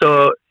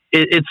 So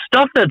it's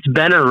stuff that's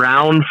been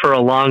around for a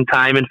long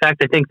time. In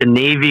fact, I think the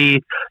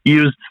Navy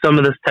used some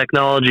of this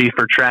technology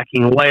for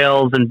tracking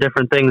whales and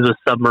different things with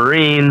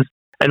submarines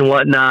and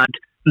whatnot.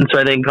 And so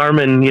I think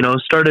Garmin,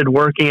 started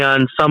working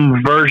on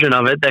some version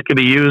of it that could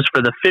be used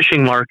for the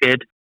fishing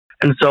market.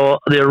 And so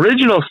the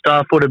original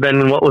stuff would have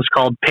been what was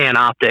called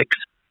Panoptix.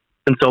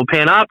 And so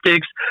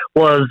Panoptix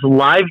was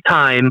live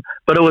time,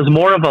 but it was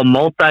more of a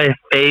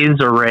multi-phase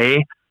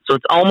array. So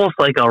it's almost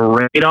like a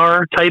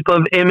radar type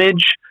of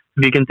image,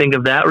 if you can think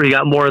of that, where you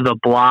got more of the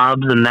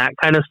blobs and that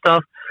kind of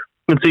stuff.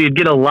 And so you'd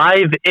get a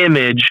live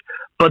image,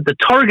 but the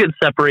target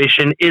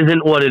separation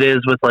isn't what it is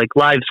with like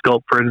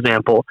LiveScope, for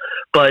example.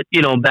 But,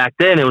 back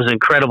then it was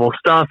incredible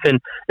stuff. And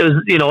it was,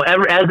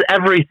 as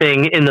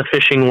everything in the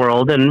fishing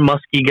world, and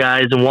muskie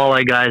guys and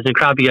walleye guys and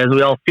crappie guys,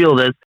 we all feel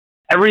this.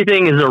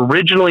 Everything is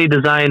originally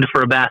designed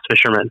for a bass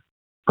fisherman.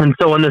 And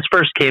so when this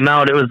first came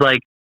out, it was like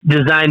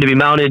designed to be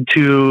mounted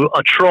to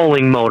a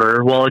trolling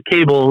motor, a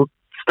cable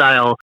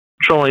style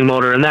trolling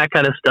motor and that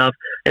kind of stuff.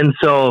 And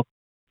so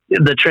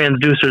the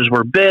transducers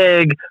were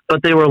big,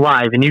 but they were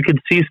live, and you could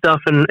see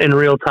stuff in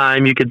real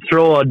time. You could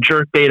throw a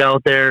jerk bait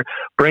out there,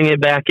 bring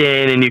it back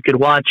in, and you could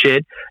watch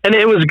it. And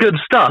it was good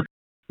stuff.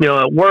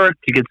 It worked.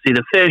 You could see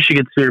the fish, you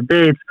could see your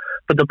baits.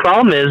 But the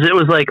problem is it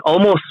was like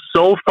almost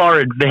so far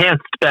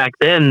advanced back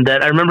then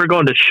that I remember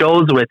going to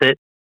shows with it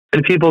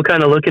and people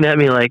kind of looking at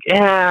me like,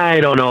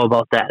 I don't know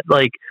about that.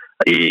 Like,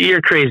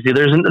 you're crazy.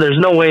 There's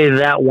no way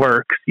that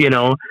works,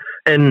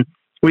 And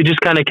we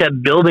just kind of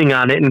kept building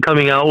on it and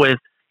coming out with,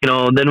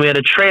 then we had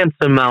a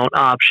transom mount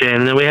option,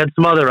 and then we had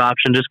some other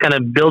options, just kind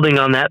of building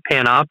on that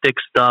Panoptix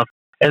stuff.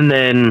 And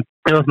then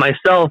with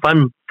myself,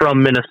 I'm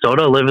from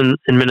Minnesota, living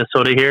in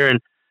Minnesota here, and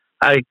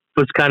I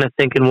was kind of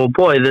thinking, well,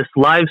 boy, this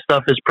live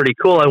stuff is pretty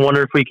cool. I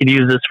wonder if we could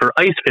use this for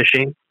ice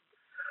fishing.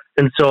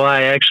 And so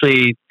I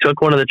actually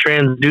took one of the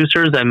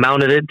transducers, I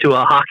mounted it to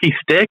a hockey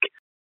stick,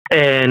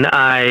 and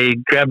I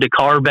grabbed a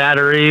car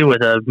battery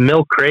with a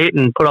milk crate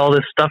and put all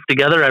this stuff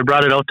together. I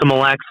brought it out to Mille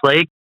Lacs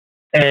Lake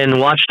and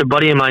watched a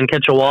buddy of mine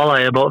catch a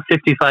walleye about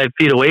 55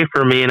 feet away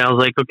from me. And I was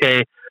like,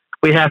 okay,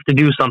 we have to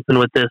do something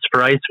with this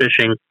for ice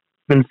fishing.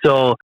 And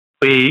so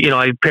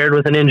I paired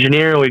with an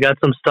engineer, we got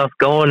some stuff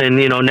going, and,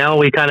 now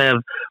we kind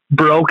of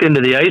broke into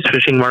the ice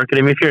fishing market.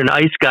 I mean, if you're an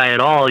ice guy at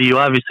all, you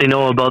obviously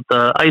know about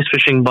the ice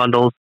fishing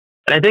bundles.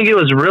 And I think it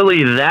was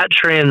really that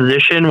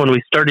transition when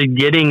we started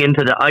getting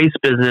into the ice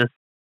business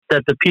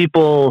that the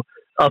people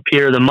up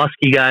here, the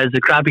muskie guys,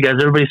 the crappie guys,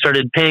 everybody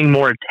started paying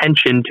more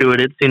attention to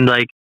it, it seemed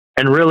like,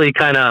 and really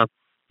kind of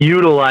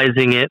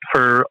utilizing it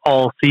for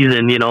all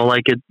season,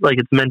 like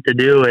it's meant to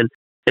do. And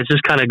it's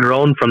just kind of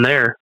grown from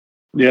there.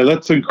 Yeah,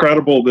 that's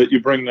incredible that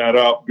you bring that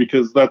up,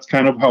 because that's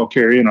kind of how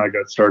Carrie and I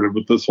got started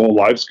with this whole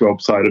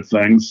LiveScope side of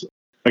things.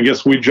 I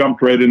guess we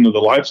jumped right into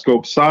the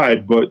LiveScope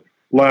side, but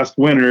last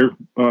winter,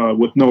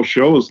 with no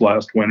shows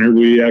last winter,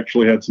 we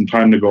actually had some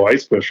time to go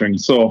ice fishing.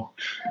 So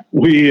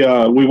we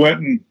went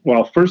and,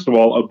 first of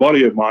all, a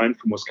buddy of mine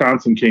from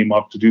Wisconsin came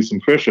up to do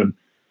some fishing,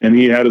 and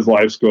he had his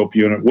LiveScope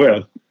unit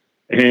with.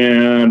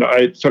 And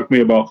it took me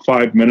about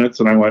 5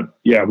 minutes, and I went,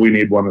 yeah, we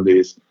need one of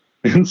these.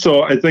 And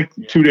so I think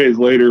 2 days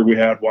later, we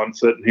had one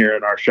sitting here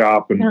in our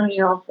shop. And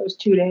those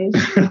 2 days.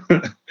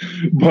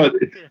 But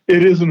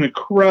it is an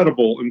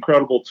incredible,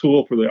 incredible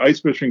tool for the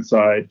ice fishing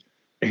side.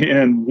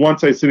 And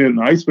once I sit in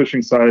the ice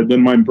fishing side,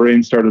 then my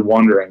brain started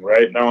wandering,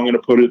 right? Now I'm going to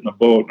put it in the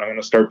boat, and I'm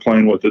going to start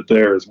playing with it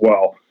there as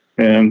well.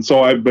 And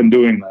so I've been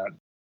doing that.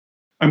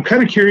 I'm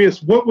kind of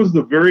curious, what was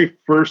the very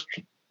first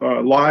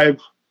live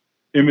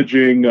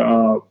imaging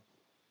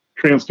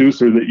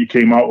transducer that you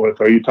came out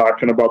with, are you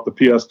talking about the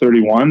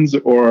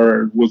PS31s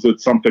or was it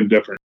something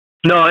different?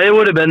 No, it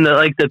would have been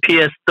the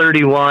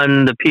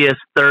PS31, the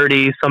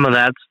PS30, some of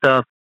that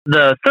stuff.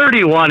 The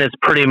 31 is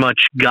pretty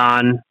much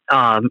gone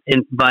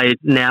by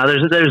now.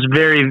 There's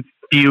very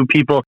few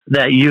people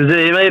that use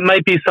it. It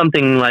might be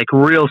something like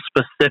real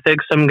specific.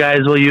 Some guys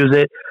will use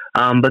it,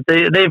 but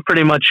they've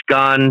pretty much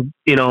gone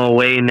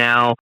away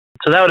now.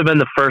 So that would have been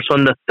the first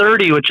one. The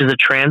 30, which is a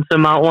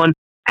transom mount one,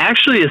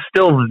 actually is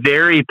still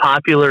very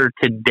popular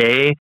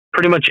today.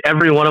 Pretty much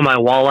every one of my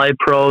walleye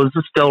pros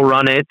still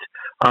run it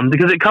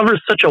because it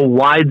covers such a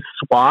wide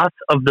swath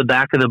of the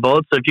back of the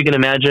boat. So if you can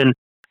imagine,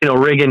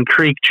 rigging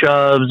creek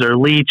chubs or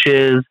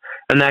leeches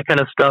and that kind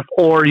of stuff,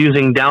 or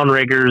using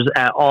downriggers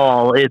at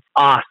all, it's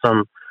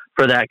awesome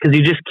for that because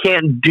you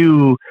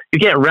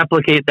can't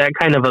replicate that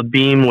kind of a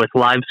beam with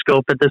live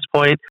scope at this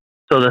point.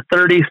 So the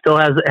 30 still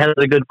has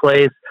a good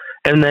place.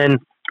 And then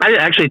I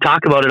actually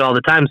talk about it all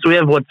the time. So we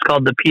have what's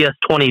called the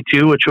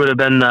PS22, which would have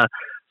been the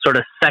sort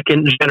of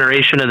second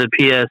generation of the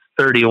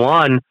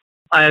PS31.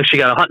 I actually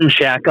got a hunting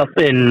shack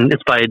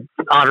it's by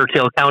Otter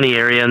Tail County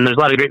area, and there's a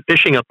lot of great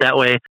fishing up that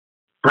way.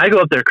 I go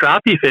up there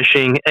crappie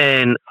fishing,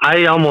 and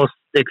I almost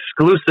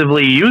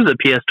exclusively use a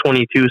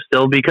PS22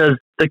 still because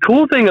the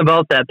cool thing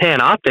about that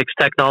Panoptix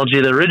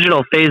technology, the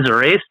original phase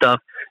array stuff,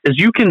 is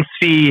you can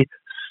see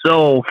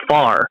so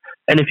far.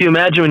 And if you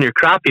imagine when you're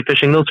crappie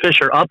fishing, those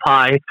fish are up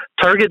high.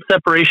 Target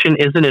separation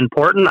isn't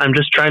important. I'm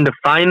just trying to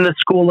find the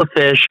school of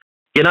fish,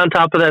 get on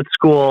top of that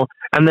school,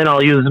 and then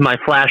I'll use my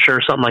flasher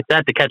or something like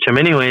that to catch them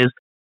anyways.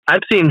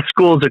 I've seen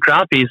schools of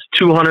crappies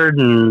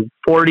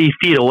 240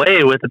 feet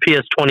away with a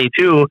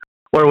PS22,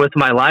 or with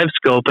my live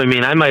scope,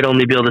 I might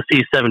only be able to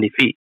see 70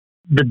 feet.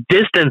 The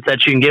distance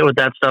that you can get with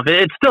that stuff,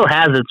 it still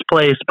has its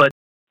place, but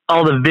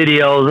all the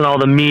videos and all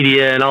the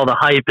media and all the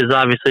hype is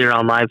obviously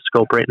around live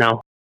scope right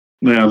now.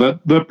 Yeah,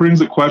 that brings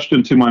a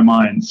question to my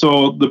mind.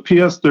 So the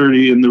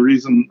PS30, and the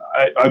reason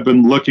I've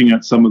been looking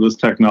at some of this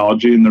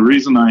technology, and the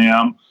reason I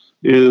am,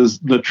 is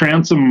the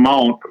transom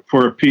mount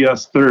for a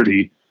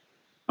PS30.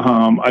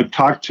 I've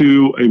talked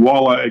to a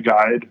walleye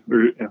guide,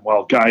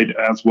 guide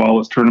as well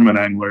as tournament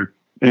angler,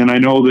 and I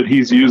know that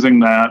he's using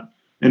that.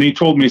 And he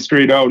told me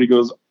straight out, he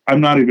goes, I'm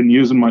not even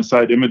using my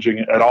side imaging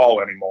at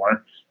all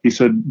anymore. He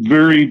said,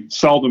 very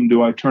seldom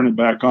do I turn it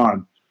back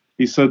on.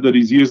 He said that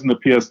he's using the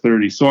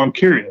PS30. So I'm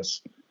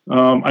curious.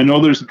 I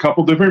know there's a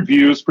couple different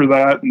views for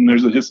that, and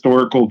there's a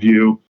historical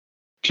view.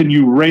 Can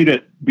you rate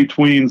it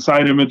between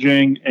side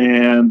imaging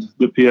and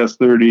the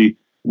PS30,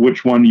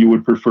 which one you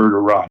would prefer to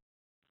run?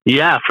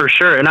 Yeah, for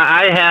sure. And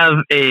I have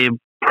a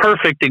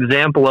perfect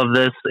example of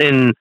this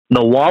in the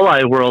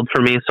walleye world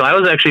for me. So I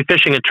was actually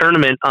fishing a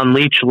tournament on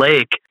Leech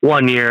Lake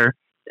one year,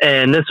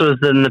 and this was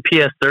then the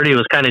PS30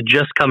 was kind of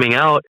just coming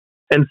out.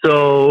 And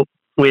so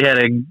we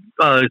had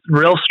a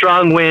real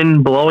strong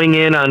wind blowing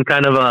in on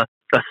kind of a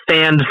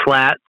sand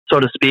flat, so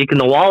to speak, and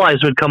the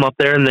walleyes would come up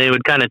there and they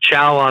would kind of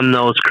chow on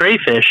those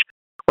crayfish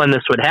when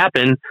this would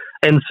happen.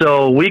 And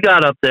so we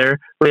got up there,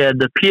 we had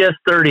the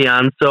PS30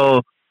 on.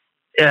 So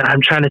yeah, I'm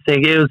trying to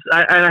think,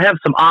 I have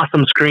some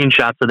awesome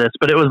screenshots of this,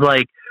 but it was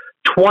like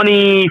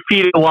 20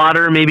 feet of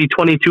water, maybe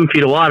 22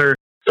 feet of water.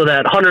 So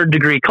that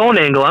 100-degree cone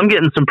angle, I'm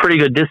getting some pretty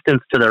good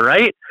distance to the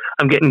right.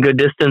 I'm getting good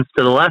distance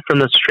to the left from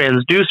this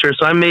transducer.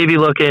 So I'm maybe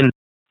looking,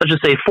 let's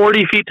just say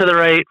 40 feet to the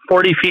right,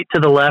 40 feet to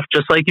the left,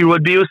 just like you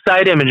would be with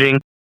side imaging,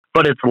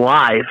 but it's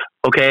live,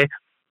 okay?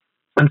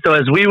 And so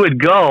as we'd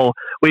go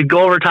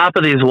over top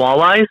of these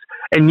walleyes,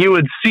 and you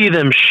would see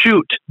them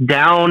shoot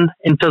down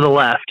into the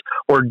left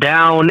or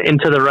down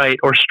into the right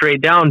or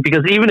straight down,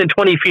 because even in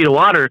 20 feet of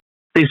water,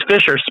 these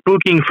fish are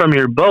spooking from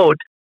your boat.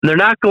 And they're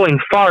not going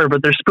far,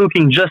 but they're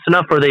spooking just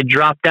enough where they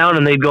drop down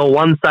and they go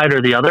one side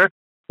or the other.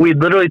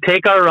 We'd literally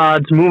take our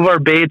rods, move our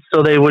baits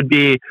so they would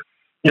be,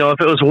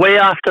 if it was way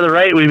off to the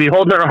right, we'd be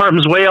holding our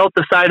arms way out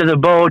the side of the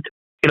boat,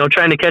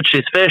 trying to catch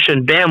these fish.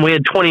 And bam, we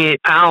had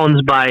 28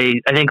 pounds by,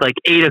 I think, like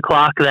 8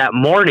 o'clock that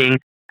morning,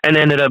 and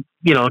ended up,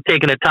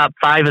 taking a top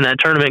 5 in that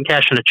tournament,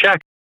 cashing a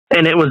check.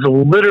 And it was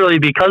literally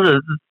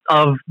because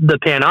of the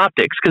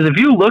Panoptix. Because if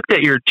you looked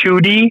at your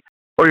 2D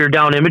or your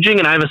down imaging,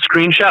 and I have a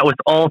screenshot with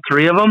all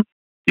 3 of them,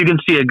 you can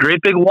see a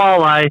great big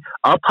walleye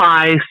up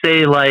high,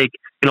 say like,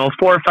 4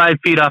 or 5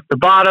 feet off the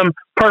bottom.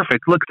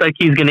 Perfect. Looks like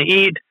he's going to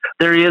eat.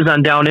 There he is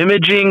on down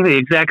imaging, the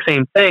exact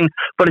same thing.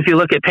 But if you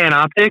look at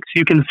Panoptix,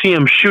 you can see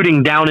him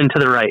shooting down into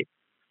the right.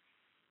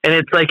 And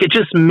it's like, it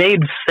just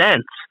made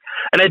sense.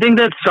 And I think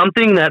that's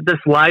something that this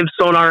live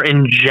sonar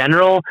in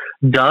general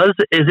does,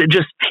 is it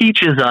just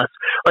teaches us.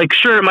 Like,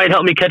 sure, it might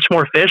help me catch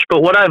more fish,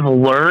 but what I've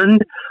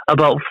learned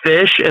about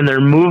fish and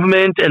their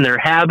movement and their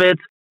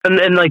habits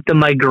and like the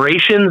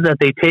migrations that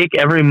they take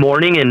every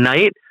morning and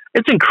night,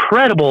 it's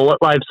incredible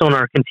what live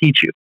sonar can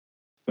teach you.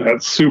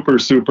 That's super,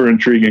 super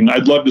intriguing.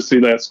 I'd love to see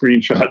that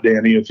screenshot,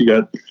 Danny. If you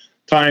got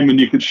time and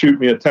you could shoot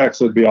me a text,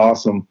 that'd be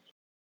awesome.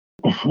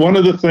 One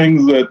of the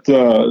things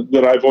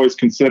that I've always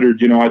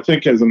considered, I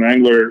think as an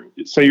angler,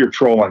 say you're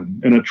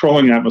trolling in a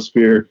trolling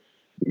atmosphere,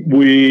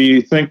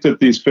 we think that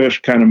these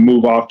fish kind of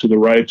move off to the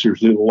right or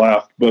to the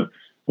left, but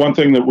one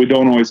thing that we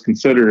don't always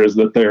consider is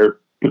that they're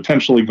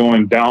potentially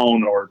going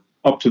down or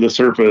up to the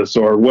surface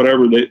or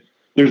whatever.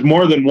 There's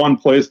more than one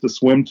place to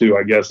swim to,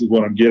 I guess, is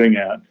what I'm getting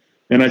at.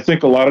 And I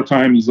think a lot of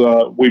times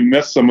we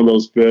miss some of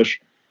those fish.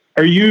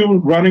 Are you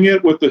running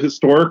it with the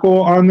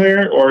historical on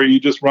there, or are you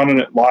just running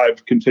it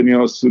live,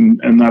 continuous,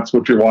 and that's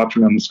what you're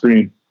watching on the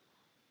screen?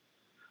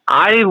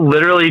 I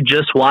literally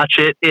just watch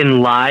it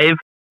in live.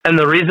 And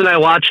the reason I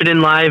watch it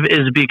in live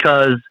is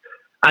because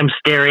I'm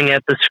staring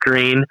at the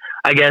screen.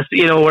 I guess,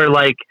 where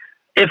like,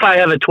 if I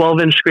have a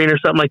 12-inch screen or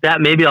something like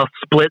that, maybe I'll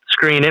split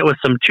screen it with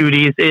some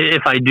 2Ds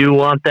if I do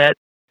want that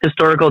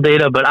historical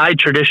data. But I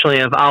traditionally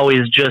have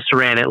always just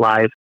ran it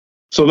live.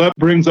 So that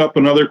brings up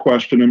another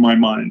question in my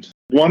mind.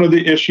 One of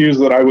the issues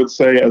that I would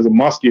say as a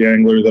muskie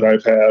angler that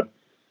I've had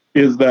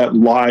is that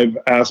live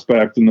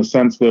aspect, in the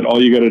sense that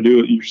all you got to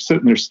do, you're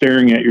sitting there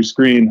staring at your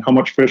screen. How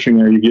much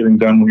fishing are you getting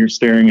done when you're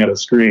staring at a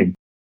screen?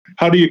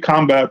 How do you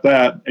combat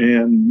that?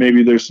 And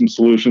maybe there's some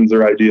solutions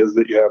or ideas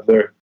that you have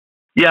there.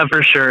 Yeah,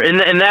 for sure. In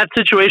that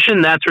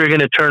situation, that's where you're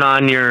going to turn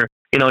on your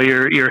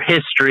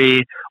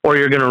history, or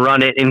you're going to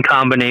run it in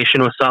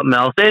combination with something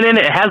else. And then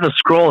it has a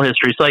scroll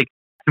history. So like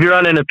if you're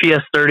running a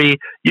PS30,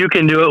 you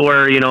can do it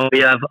where, you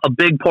have a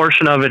big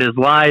portion of it is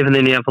live, and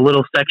then you have a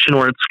little section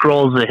where it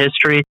scrolls the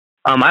history.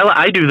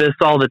 I do this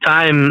all the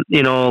time,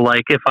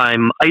 like if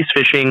I'm ice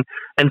fishing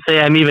and say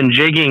I'm even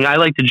jigging, I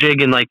like to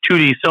jig in like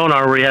 2D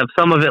sonar where you have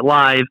some of it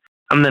live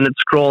and then it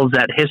scrolls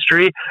that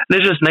history. And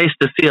it's just nice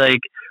to see like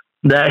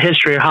that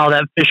history, how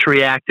that fish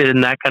reacted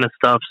and that kind of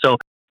stuff. So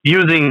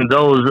using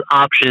those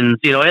options,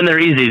 and they're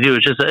easy to do.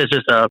 It's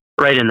just a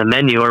right in the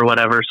menu or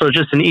whatever. So it's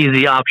just an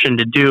easy option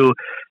to do.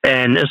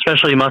 And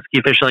especially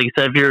musky fishing, like you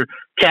said, if you're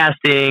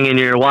casting and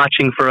you're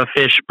watching for a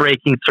fish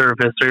breaking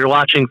surface, or you're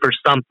watching for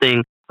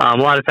something, a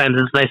lot of times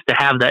it's nice to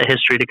have that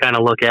history to kind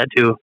of look at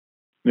too.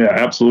 Yeah,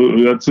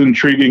 absolutely. That's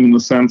intriguing in the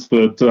sense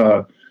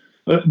that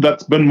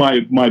that's been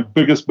my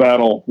biggest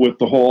battle with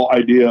the whole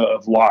idea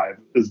of live,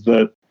 is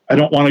that I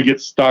don't want to get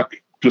stuck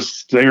just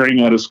staring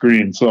at a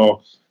screen.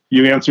 So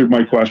you answered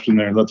my question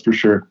there. That's for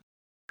sure.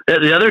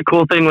 The other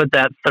cool thing with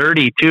that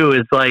 30 too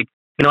is like,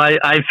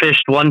 I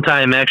fished one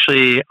time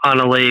actually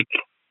on a lake.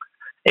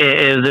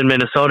 It was in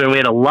Minnesota, and we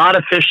had a lot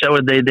of fish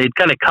that they'd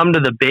kind of come to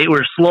the bait.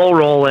 We're slow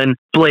rolling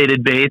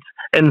bladed baits.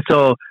 And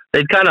so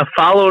they'd kind of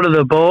follow to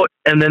the boat,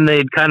 and then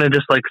they'd kind of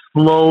just like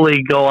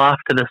slowly go off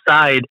to the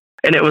side.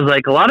 And it was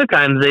like a lot of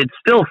times they'd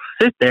still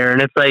sit there,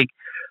 and it's like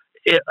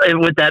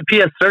with that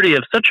PS30, you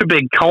have such a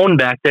big cone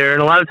back there,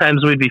 and a lot of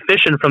times we'd be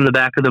fishing from the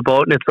back of the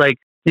boat, and it's like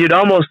you'd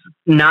almost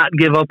not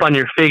give up on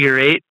your figure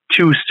eight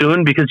too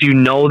soon because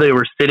they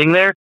were sitting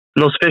there,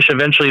 and those fish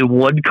eventually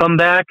would come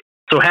back.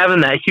 So having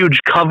that huge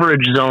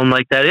coverage zone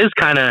like that is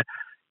kind of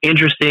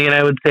interesting, and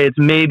I would say it's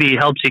maybe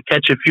helps you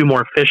catch a few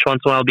more fish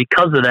once in a while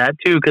because of that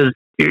too, because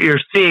you're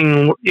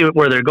seeing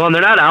where they're going.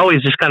 They're not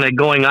always just kind of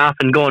going off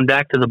and going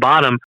back to the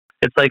bottom.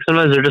 It's like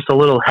sometimes they're just a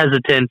little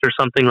hesitant or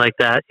something like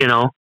that,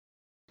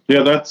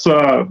 Yeah, that's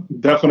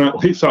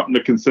definitely something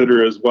to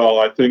consider as well.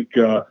 I think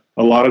a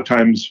lot of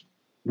times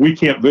we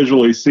can't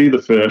visually see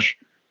the fish.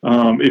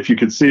 If you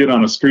could see it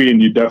on a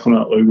screen, you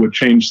definitely would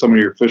change some of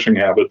your fishing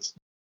habits.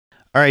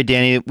 All right,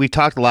 Danny, we've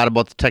talked a lot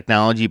about the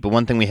technology, but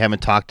one thing we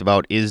haven't talked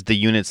about is the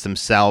units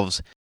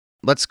themselves.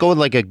 Let's go with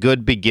like a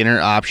good beginner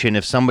option.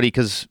 If somebody,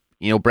 because,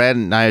 Brad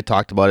and I had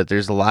talked about it,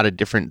 there's a lot of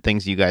different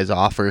things you guys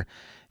offer,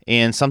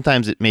 and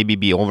sometimes it maybe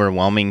be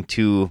overwhelming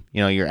to,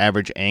 your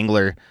average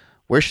angler.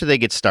 Where should they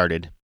get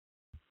started?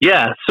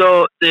 Yeah,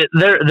 so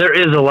there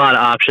is a lot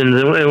of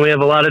options, and we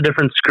have a lot of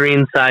different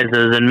screen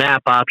sizes and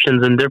map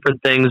options and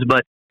different things,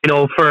 but,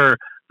 for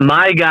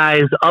my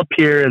guys up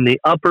here in the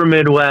upper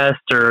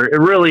Midwest, or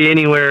really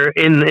anywhere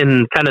in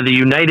kind of the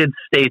United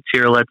States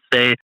here, let's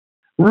say,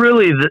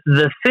 really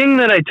the thing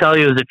that I tell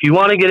you is if you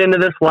want to get into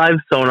this live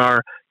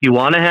sonar, you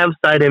want to have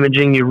side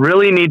imaging, you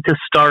really need to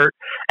start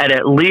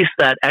at least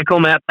that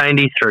EchoMap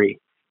 93.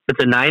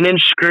 It's a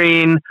 9-inch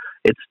screen.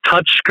 It's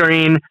touch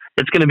screen.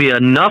 It's going to be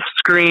enough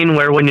screen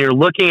where when you're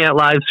looking at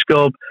live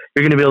scope,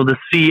 you're going to be able to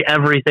see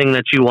everything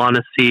that you want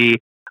to see.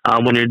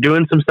 When you're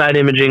doing some side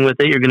imaging with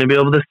it, you're going to be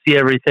able to see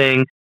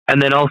everything.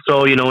 And then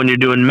also, when you're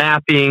doing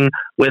mapping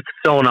with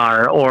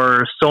sonar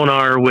or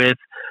sonar with,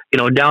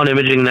 down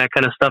imaging, that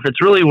kind of stuff, it's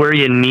really where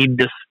you need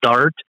to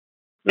start.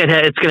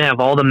 It's going to have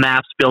all the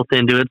maps built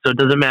into it. So it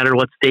doesn't matter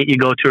what state you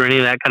go to or any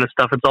of that kind of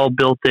stuff. It's all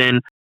built in.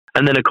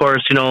 And then, of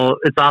course,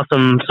 it's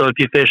awesome. So if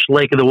you fish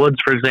Lake of the Woods,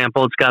 for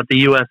example, it's got the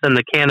U.S. and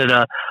the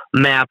Canada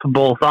map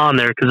both on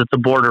there because it's a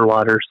border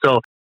water.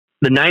 So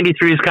the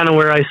 93 is kind of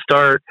where I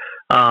start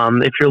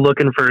if you're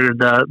looking for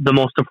the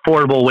most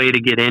affordable way to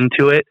get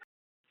into it.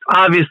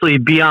 Obviously,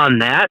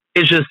 beyond that,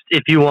 it's just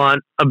if you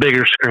want a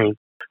bigger screen.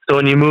 So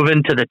when you move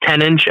into the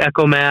 10-inch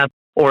EchoMap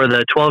or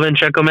the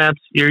 12-inch EchoMaps,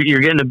 you're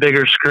getting a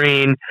bigger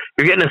screen.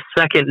 You're getting a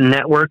second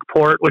network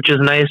port, which is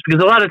nice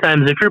because a lot of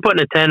times if you're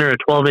putting a 10 or a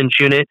 12-inch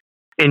unit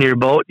in your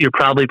boat, you're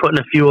probably putting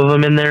a few of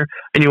them in there,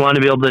 and you want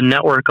to be able to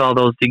network all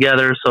those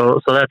together. So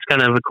that's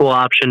kind of a cool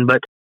option.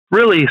 But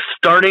really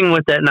starting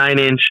with that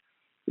 9-inch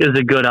is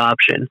a good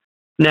option.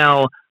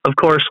 Now, of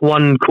course,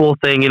 one cool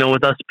thing,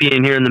 with us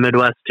being here in the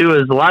Midwest too,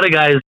 is a lot of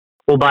guys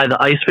will buy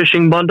the ice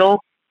fishing bundle.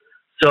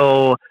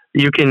 So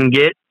you can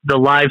get the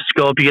live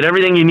scope, you get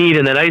everything you need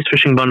in that ice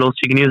fishing bundle, so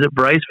you can use it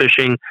for ice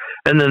fishing.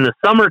 And then the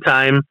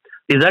summertime,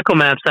 these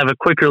EchoMaps have a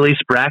quick release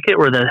bracket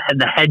where the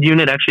head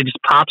unit actually just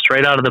pops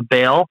right out of the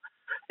bail,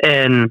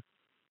 and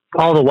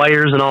all the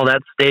wires and all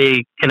that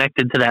stay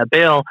connected to that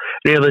bail.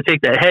 You're able to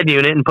take that head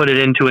unit and put it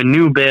into a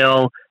new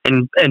bail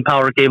and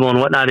power cable and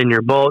whatnot in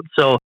your boat.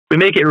 So we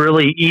make it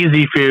really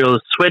easy for you to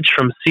switch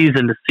from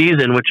season to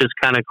season, which is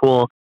kind of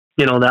cool.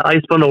 That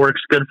ice bundle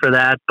works good for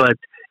that, but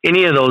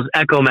any of those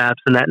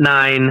EchoMaps in that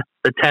 9,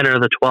 the 10, or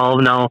the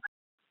 12. Now,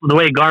 the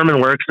way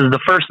Garmin works is the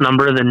first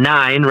number, the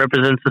 9,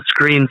 represents the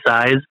screen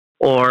size,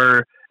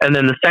 and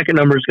then the second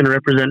number is going to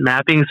represent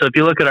mapping. So if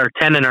you look at our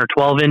 10 and our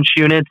 12-inch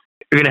units,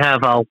 you're going to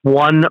have a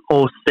 106,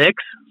 so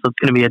it's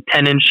going to be a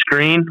 10-inch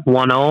screen,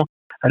 10,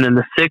 and then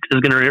the 6 is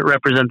going to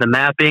represent the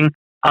mapping.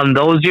 On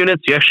those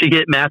units, you actually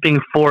get mapping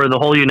for the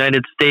whole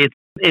United States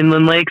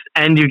inland lakes,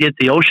 and you get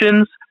the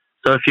oceans.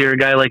 So if you're a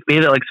guy like me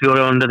that likes to go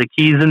down to the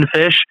Keys and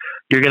fish,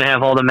 you're going to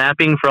have all the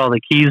mapping for all the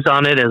Keys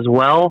on it as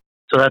well.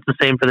 So that's the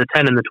same for the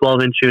 10 and the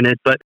 12-inch unit.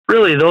 But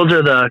really, those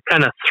are the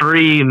kind of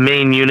 3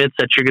 main units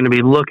that you're going to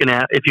be looking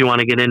at if you want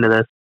to get into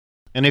this.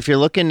 And if you're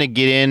looking to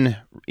get in,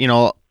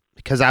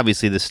 because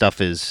obviously this stuff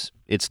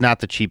it's not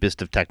the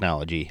cheapest of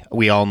technology.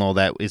 We all know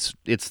that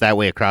it's that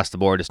way across the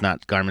board. It's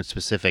not Garmin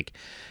specific.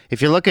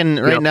 If you're looking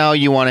right now,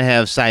 you want to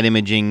have side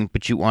imaging,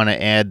 but you want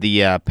to add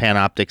the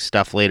Panoptix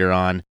stuff later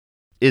on.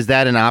 Is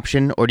that an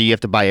option, or do you have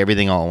to buy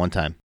everything all at one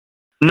time?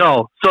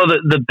 No. So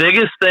the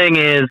biggest thing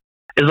is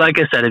like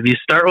I said, if you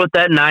start with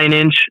that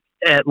 9-inch,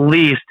 at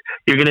least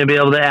you're going to be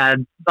able to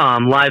add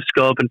live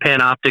scope and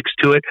Panoptix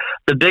to it.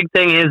 The big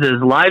thing is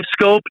live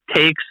scope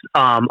takes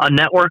a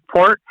network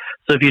port.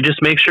 So if you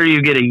just make sure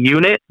you get a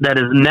unit that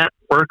is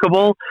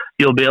networkable,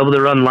 you'll be able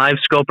to run live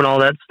scope and all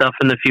that stuff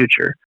in the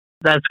future.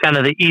 That's kind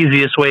of the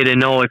easiest way to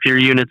know if your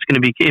unit's going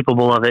to be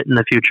capable of it in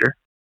the future.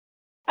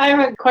 I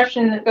have a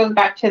question that goes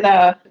back to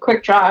the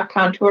quick draw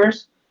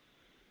contours.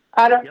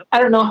 I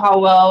don't know how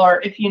well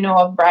or if you know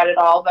of Brad at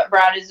all, but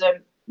Brad is a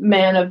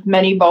man of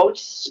many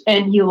boats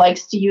and he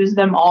likes to use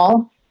them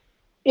all.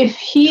 If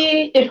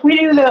we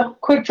do the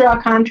quick draw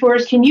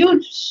contours, can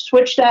you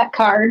switch that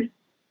card?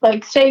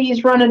 Like say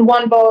he's running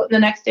one boat and the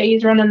next day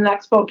he's running the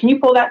next boat. Can you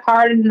pull that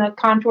card and the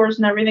contours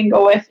and everything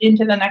go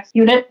into the next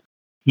unit?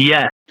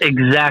 Yes,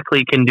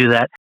 exactly, can do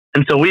that.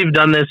 And so we've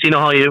done this,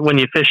 how when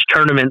you fish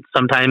tournaments,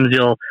 sometimes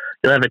you'll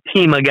have a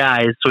team of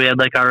guys. So we had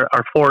like our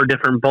 4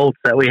 different boats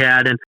that we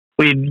had, and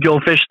we'd go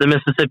fish the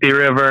Mississippi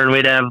River, and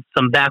we'd have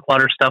some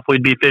backwater stuff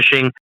we'd be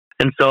fishing.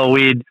 And so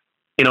we'd,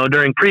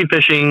 during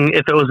pre-fishing,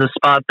 if it was a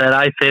spot that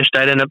I fished,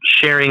 I'd end up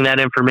sharing that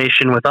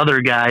information with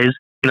other guys,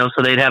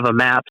 so they'd have a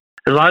map.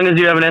 As long as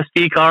you have an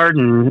SD card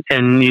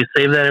and you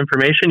save that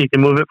information, you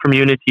can move it from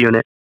unit to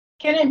unit.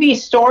 Can it be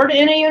stored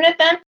in a unit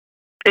then?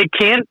 It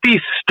can't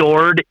be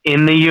stored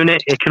in the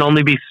unit. It can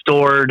only be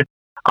stored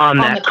on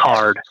that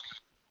card.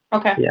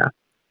 Okay. Yeah.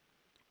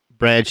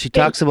 Brad, she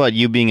talks about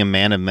you being a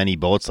man of many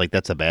boats like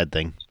that's a bad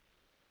thing.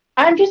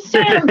 I'm just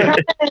saying,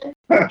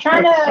 I'm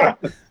trying to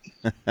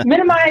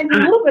minimize a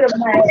little bit of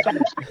my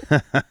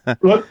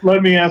expense.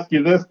 Let me ask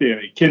you this,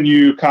 Danny. Can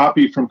you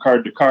copy from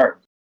card to card?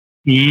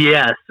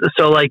 Yes.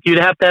 So you'd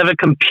have to have a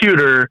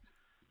computer,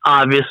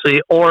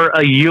 obviously, or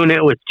a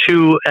unit with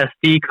 2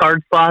 SD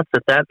card slots,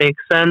 if that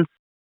makes sense,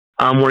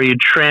 where you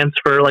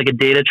transfer, like a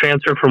data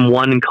transfer from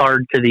one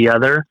card to the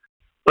other.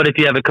 But if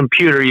you have a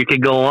computer, you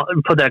could go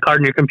and put that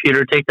card in your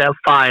computer, take that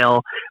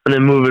file, and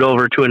then move it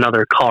over to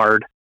another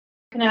card.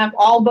 You can have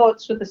all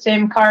boats with the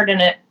same card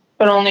in it,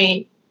 but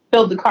only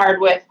build the card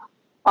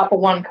off of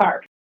one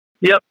card.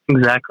 Yep,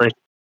 exactly.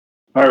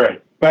 All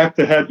right, back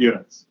to head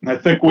units. I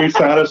think we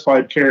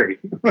satisfied Carrie.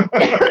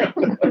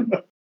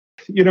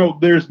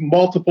 There's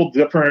multiple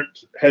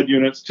different head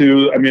units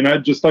too. I mean,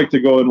 I'd just like to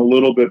go in a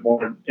little bit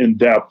more in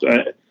depth.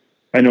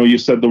 I know you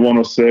said the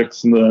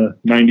 106 and the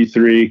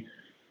 93.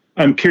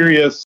 I'm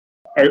curious,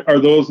 are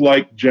those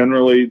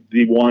generally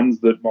the ones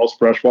that most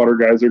freshwater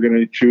guys are going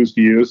to choose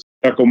to use?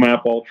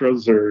 EchoMap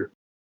Ultras or?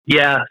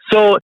 Yeah.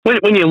 So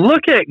when you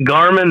look at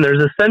Garmin,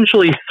 there's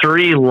essentially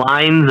 3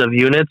 lines of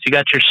units. You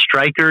got your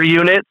striker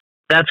unit.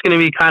 That's going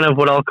to be kind of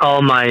what I'll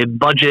call my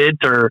budget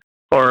or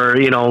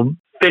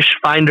fish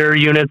finder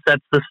units.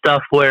 That's the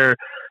stuff where,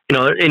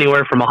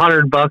 anywhere from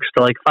 $100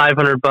 to like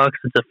 $500.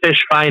 It's a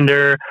fish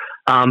finder.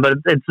 But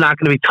it's not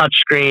going to be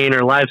touchscreen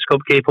or live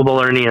scope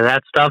capable or any of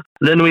that stuff.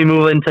 Then we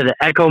move into the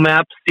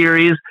EchoMap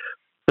series.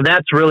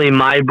 That's really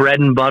my bread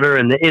and butter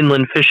in the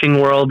inland fishing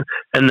world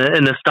and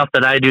the stuff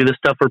that I do, the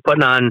stuff we're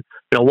putting on,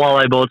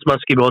 walleye boats,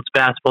 muskie boats,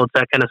 bass boats,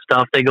 that kind of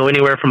stuff. They go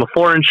anywhere from a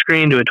 4-inch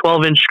screen to a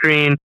 12-inch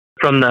screen.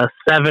 From the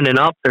 7 and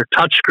up, they're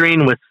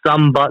touchscreen with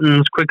some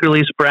buttons, quick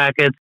release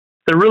brackets.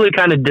 They're really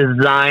kind of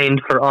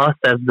designed for us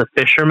as the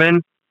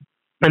fishermen.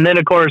 And then,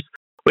 of course,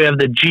 we have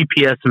the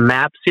GPS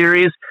map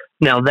series.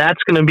 Now,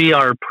 that's going to be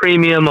our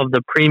premium of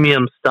the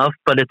premium stuff,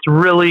 but it's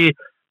really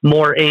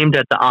more aimed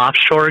at the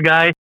offshore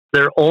guy.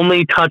 They're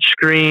only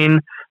touchscreen.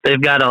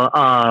 They've got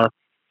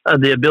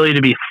the ability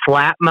to be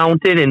flat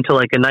mounted into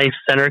like a nice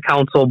center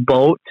console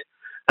boat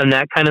and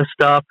that kind of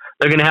stuff.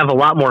 They're going to have a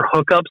lot more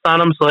hookups on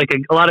them. So like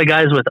a lot of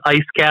guys with ice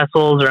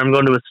castles, or I'm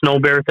going to a Snow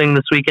Bear thing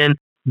this weekend,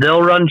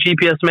 they'll run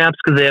GPS maps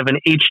because they have an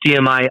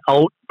HDMI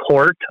out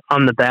port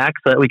on the back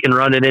so that we can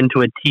run it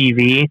into a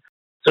TV.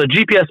 So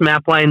GPS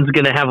map line is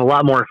going to have a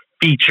lot more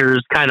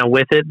features kind of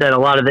with it that a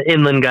lot of the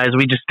inland guys,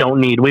 we just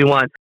don't need. We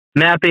want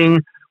mapping.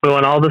 We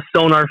want all the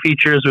sonar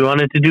features. We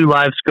want it to do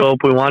live scope.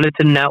 We want it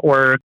to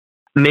network,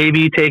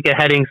 maybe take a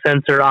heading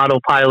sensor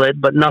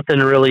autopilot, but nothing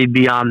really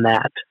beyond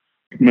that.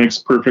 Makes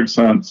perfect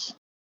sense.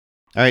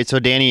 All right, so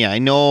Danny, I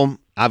know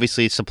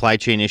obviously supply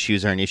chain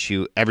issues are an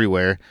issue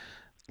everywhere.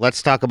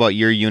 Let's talk about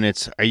your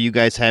units. Are you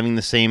guys having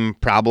the same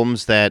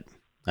problems that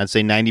I'd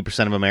say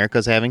 90% of America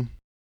is having?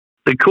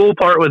 The cool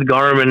part with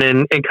Garmin,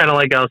 and kind of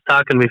like I was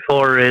talking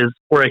before, is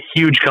we're a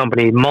huge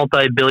company,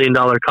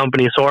 multi-billion-dollar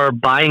company, so our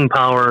buying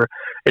power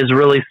is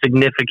really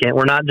significant.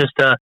 We're not just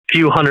a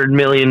few $100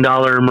 million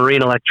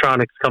marine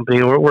electronics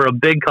company. We're a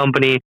big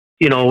company.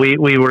 You know, we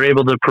were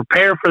able to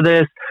prepare for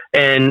this.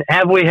 And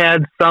have we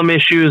had some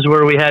issues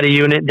where we had a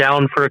unit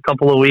down for a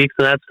couple of weeks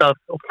and that stuff?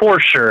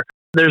 For sure.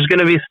 There's going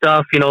to be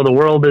stuff, you know, the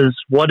world is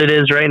what it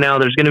is right now.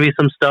 There's going to be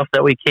some stuff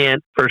that we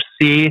can't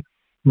foresee.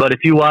 But if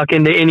you walk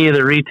into any of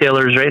the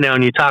retailers right now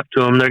and you talk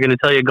to them, they're going to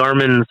tell you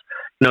Garmin's,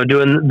 you know,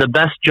 doing the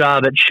best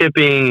job at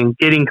shipping and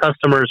getting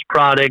customers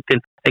product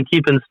and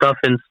keeping stuff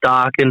in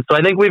stock. And so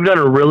I think we've done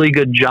a really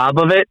good job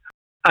of it.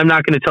 I'm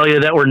not going to tell you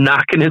that we're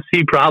not going to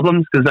see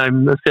problems because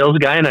I'm a sales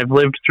guy and I've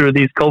lived through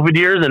these COVID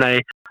years, and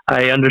I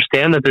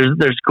understand that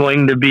there's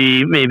going to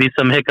be maybe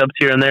some hiccups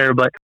here and there,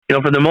 but you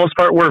know, for the most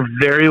part, we're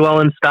very well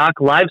in stock.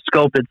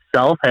 LiveScope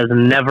itself has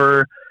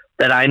never,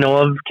 that I know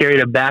of, carried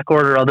a back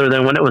order other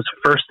than when it was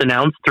first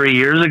announced 3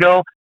 years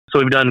ago. So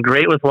we've done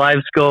great with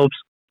LiveScopes.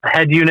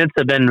 Head units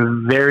have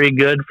been very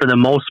good for the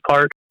most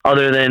part,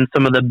 other than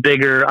some of the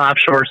bigger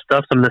offshore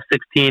stuff, some of the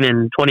 16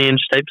 and 20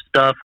 inch type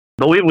stuff.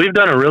 But we've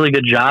done a really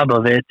good job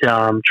of it.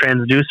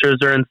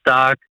 Transducers are in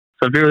stock.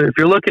 So if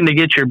you're looking to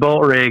get your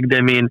boat rigged,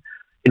 I mean,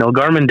 you know,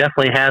 Garmin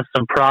definitely has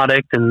some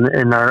product,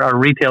 and our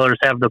retailers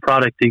have the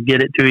product to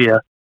get it to you.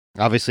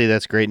 Obviously,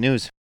 that's great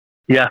news.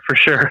 Yeah, for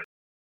sure.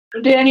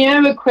 Danny, I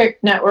have a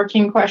quick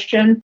networking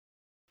question.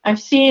 I've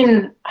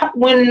seen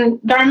when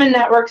Garmin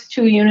networks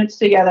two units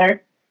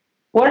together,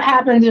 what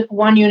happens if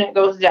one unit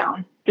goes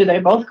down? Do they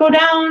both go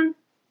down?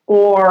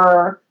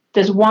 Or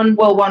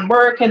will one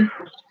work and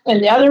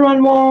the other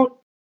one won't?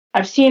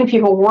 I've seen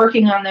people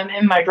working on them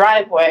in my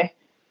driveway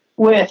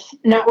with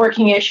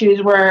networking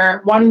issues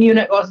where one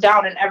unit goes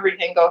down and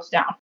everything goes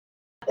down.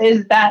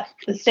 Is that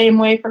the same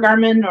way for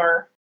Garmin,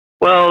 or?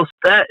 Well,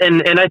 that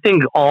and I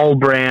think all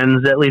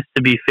brands, at least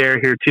to be fair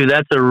here too,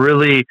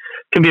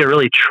 can be a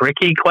really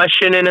tricky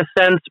question in a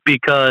sense,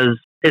 because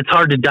it's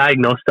hard to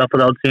diagnose stuff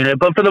without seeing it.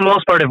 But for the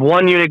most part, if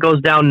one unit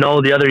goes down,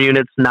 no, the other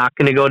unit's not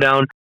going to go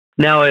down.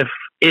 Now, if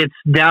it's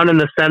down in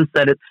the sense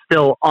that it's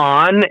still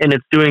on and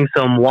it's doing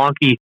some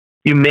wonky,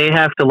 you may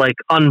have to like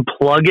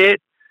unplug it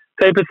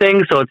type of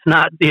thing. So it's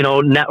not, you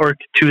know,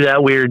 networked to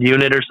that weird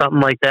unit or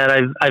something like that.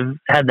 I've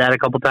had that a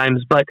couple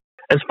times. But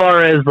as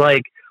far as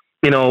like,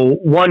 you know,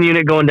 one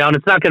unit going down,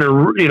 it's not going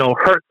to, you know,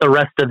 hurt the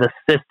rest of the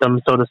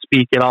system, so to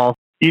speak, at all.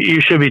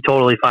 You should be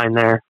totally fine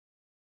there.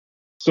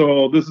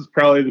 So this is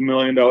probably the $1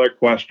 million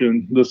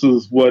question. This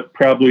is what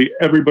probably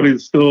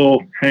everybody's still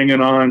hanging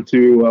on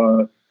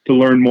to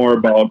learn more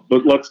about.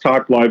 But let's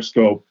talk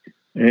LiveScope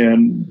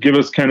and give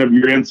us kind of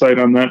your insight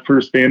on that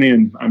first, Danny,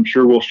 and I'm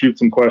sure we'll shoot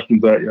some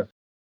questions at you.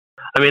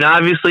 I mean,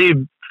 obviously,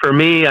 for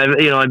me,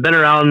 I've been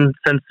around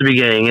since the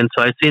beginning, and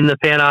so I've seen the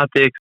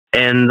Panoptix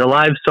and the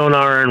live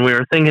sonar, and we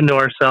were thinking to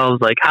ourselves,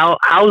 like,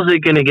 how's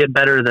it going to get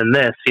better than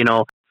this? You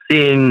know,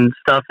 seeing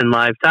stuff in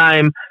live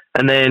time,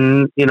 and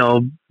then, you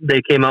know,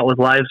 they came out with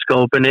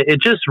LiveScope, and it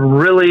just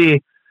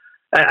really,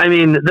 I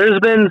mean, there's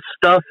been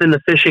stuff in the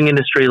fishing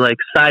industry like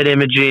side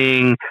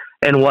imaging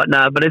and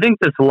whatnot, but I think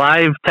this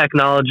live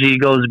technology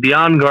goes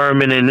beyond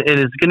Garmin, and it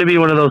is going to be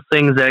one of those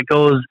things that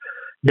goes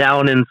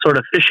down in sort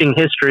of fishing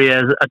history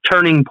as a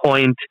turning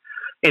point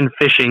in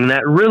fishing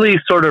that really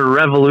sort of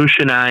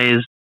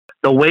revolutionized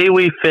the way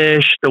we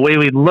fish, the way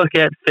we look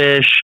at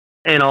fish,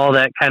 and all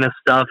that kind of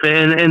stuff.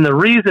 And the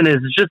reason is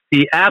just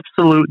the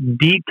absolute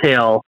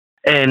detail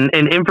and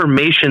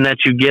information that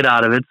you get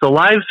out of it. So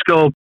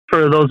LiveScope,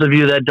 for those of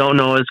you that don't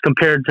know, is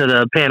compared to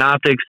the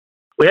Panoptix.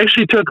 We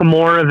actually took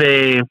more of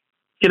you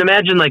can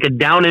imagine like a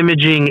down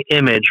imaging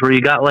image where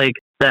you got like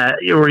that,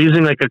 we're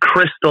using like a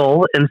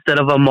crystal instead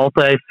of a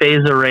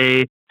multi-phase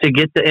array to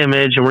get the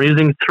image, and we're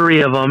using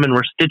 3 of them, and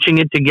we're stitching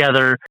it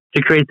together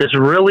to create this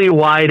really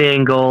wide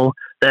angle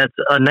that's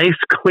a nice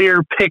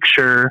clear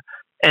picture,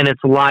 and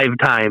it's live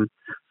time.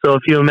 So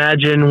if you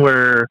imagine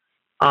we're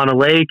on a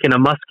lake and a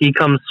muskie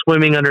comes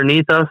swimming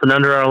underneath us and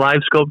under our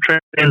LiveScope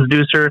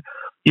transducer,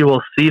 you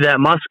will see that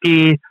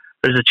muskie.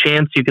 There's a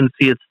chance you can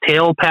see its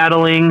tail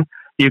paddling.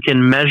 You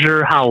can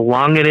measure how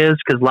long it is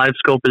because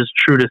LiveScope is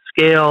true to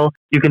scale.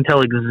 You can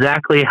tell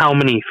exactly how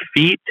many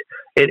feet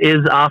It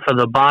is off of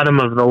the bottom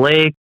of the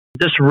lake,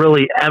 just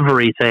really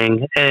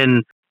everything.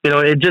 And,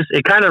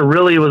 it kind of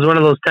really was one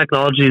of those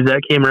technologies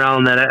that came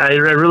around that I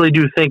really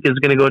do think is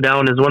going to go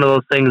down as one of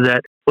those things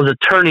that was a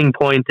turning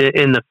point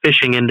in the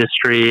fishing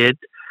industry.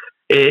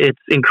 It's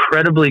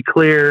incredibly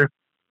clear.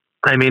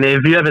 I mean,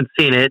 if you haven't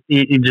seen it,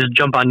 you just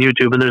jump on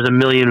YouTube and there's a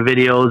million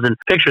videos and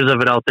pictures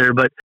of it out there.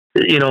 But,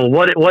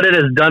 what it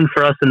has done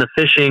for us in the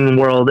fishing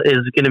world is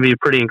going to be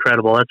pretty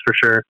incredible. That's for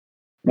sure.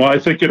 Well, I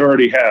think it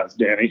already has,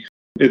 Danny.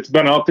 It's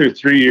been out there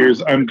 3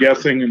 years. I'm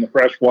guessing in the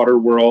freshwater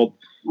world,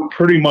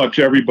 pretty much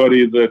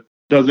everybody that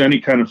does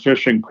any kind of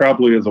fishing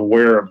probably is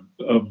aware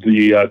of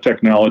the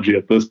technology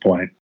at this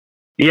point.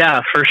 Yeah,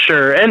 for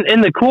sure.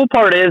 And the cool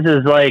part is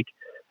like,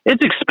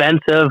 it's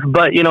expensive,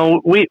 but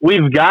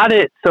we've got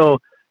it so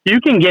you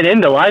can get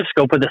into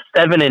LiveScope with a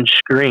 7-inch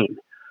screen.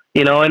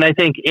 And I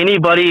think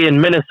anybody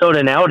in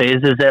Minnesota nowadays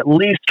is at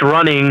least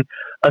running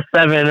a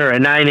 7 or a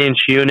 9-inch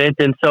unit.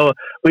 And so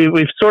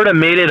we've sort of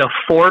made it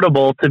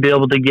affordable to be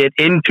able to get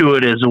into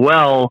it as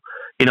well,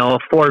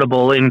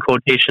 affordable in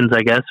quotations,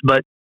 I guess,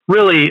 but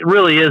really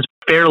is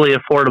fairly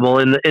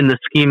affordable in the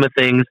scheme of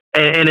things.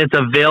 And it's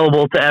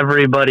available to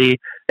everybody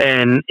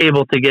and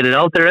able to get it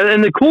out there.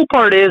 And the cool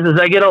part is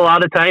I get a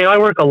lot of time, I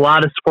work a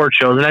lot of sports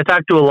shows and I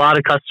talk to a lot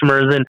of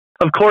customers, and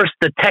of course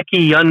the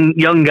techie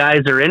young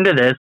guys are into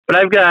this. But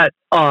I've got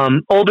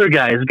older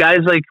guys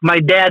like my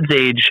dad's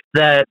age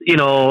that,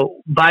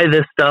 buy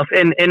this stuff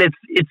and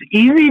it's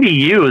easy to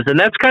use. And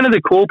that's kind of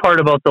the cool part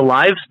about the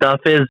live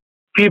stuff is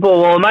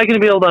people, well, am I going to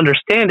be able to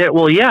understand it?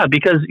 Well, yeah,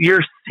 because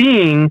you're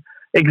seeing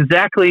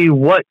exactly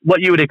what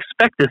you would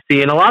expect to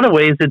see. In a lot of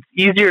ways, it's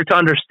easier to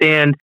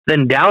understand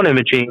than down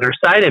imaging or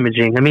side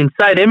imaging. I mean,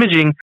 side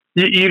imaging,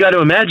 you got to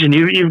imagine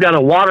you've got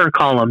a water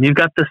column, you've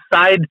got the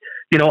side,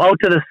 out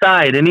to the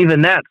side, and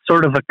even that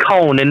sort of a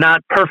cone and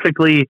not perfect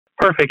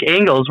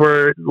angles.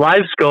 Where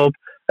LiveScope,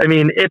 I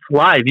mean, it's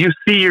live. You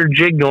see your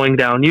jig going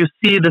down. You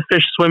see the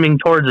fish swimming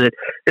towards it.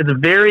 It's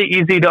very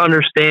easy to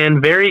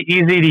understand, very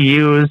easy to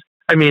use.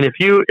 I mean, if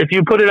you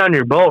put it on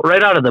your boat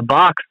right out of the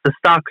box, the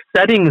stock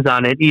settings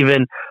on it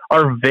even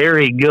are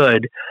very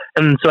good.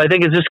 And so I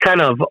think it's just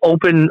kind of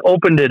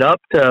opened it up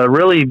to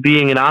really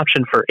being an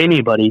option for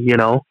anybody,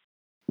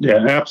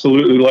 Yeah,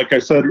 absolutely. Like I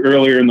said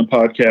earlier in the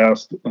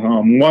podcast,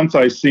 once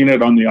I seen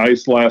it on the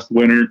ice last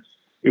winter,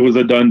 it was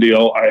a done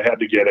deal. I had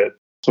to get it.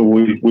 So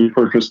we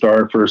purchased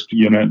our first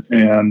unit,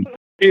 and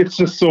it's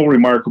just so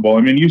remarkable.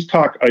 I mean, you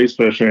talk ice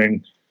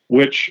fishing,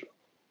 which,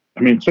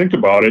 I mean, think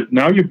about it.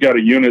 Now you've got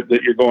a unit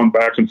that you're going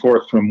back and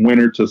forth from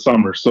winter to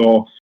summer.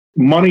 So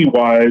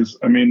money-wise,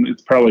 I mean,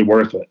 it's probably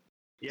worth it.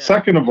 Yeah.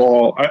 Second of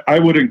all, I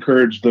would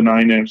encourage the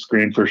 9-inch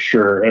screen for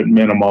sure at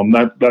minimum.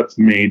 That's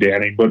me,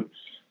 Danny. But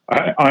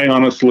I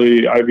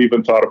honestly, I've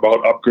even thought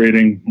about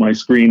upgrading my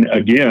screen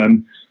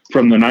again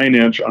from the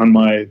 9-inch on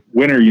my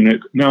winter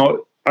unit. Now,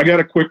 I got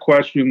a quick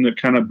question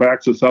that kind of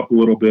backs us up a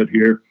little bit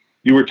here.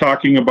 You were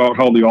talking about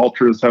how the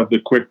Ultras have the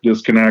quick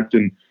disconnect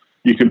and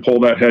you can pull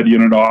that head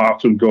unit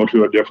off and go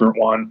to a different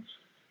one.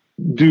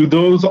 Do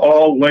those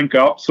all link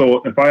up?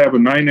 So if I have a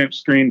 9-inch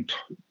screen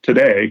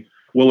today,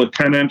 will a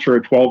 10-inch or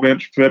a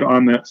 12-inch fit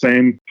on that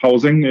same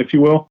housing, if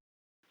you will?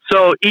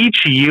 So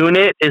each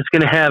unit is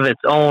going to have its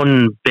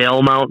own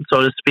bail mount,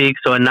 so to speak.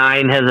 So a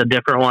 9 has a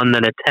different one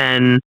than a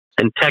 10,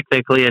 and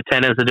technically a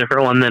 10 has a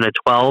different one than a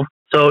 12.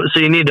 So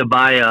you need to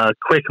buy a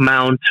quick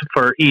mount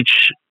for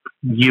each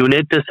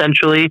unit,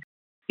 essentially.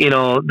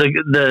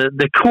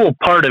 The cool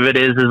part of it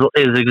is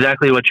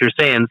exactly what you're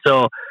saying.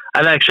 So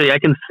I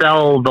can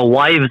sell the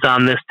wives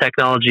on this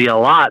technology a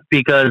lot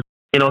because,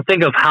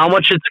 think of how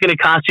much it's going to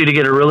cost you to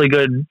get a really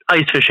good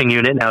ice fishing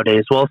unit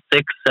nowadays. Well,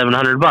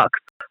 $600-$700.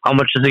 How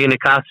much is it going to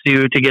cost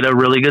you to get a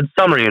really good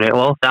summer unit?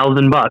 Well,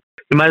 $1,000.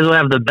 You might as well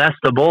have the best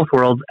of both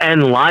worlds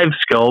and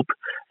LiveScope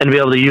and be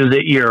able to use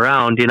it year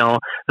round, And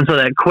so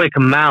that quick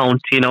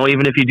mount,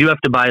 even if you do have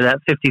to buy that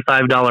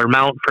 $55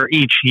 mount for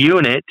each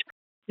unit,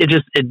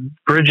 it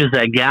bridges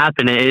that gap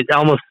and it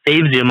almost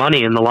saves you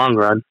money in the long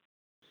run.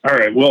 All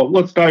right. Well,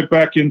 let's dive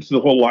back into the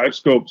whole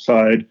LiveScope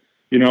side.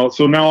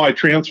 So now I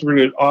transferred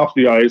it off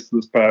the ice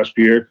this past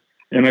year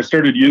and I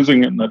started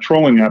using it in the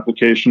trolling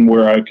application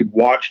where I could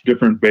watch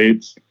different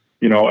baits,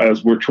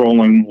 as we're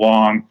trolling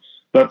along.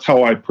 That's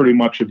how I pretty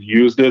much have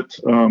used it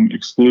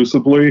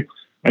exclusively.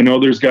 I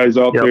know there's guys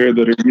out there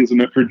that are using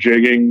it for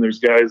jigging. There's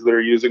guys that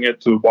are using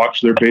it to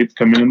watch their baits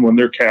come in when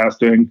they're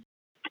casting.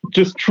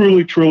 Just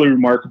truly, truly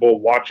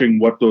remarkable watching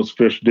what those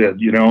fish did,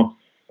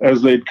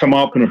 as they'd come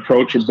up and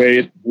approach a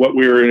bait. What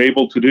we were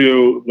able to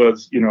do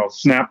was,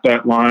 snap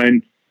that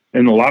line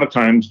and a lot of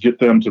times get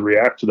them to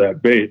react to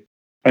that bait.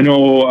 I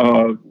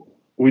know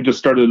we just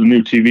started a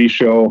new TV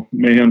show,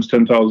 Mayhem's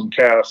 10,000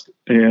 Cast,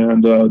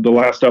 and the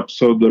last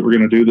episode that we're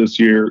going to do this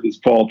year is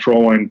fall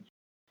trolling.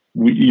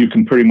 You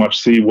can pretty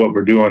much see what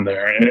we're doing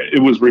there. And it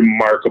was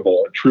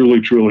remarkable. It truly,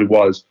 truly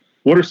was.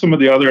 What are some of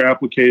the other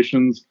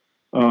applications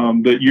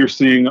that you're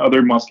seeing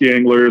other muskie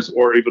anglers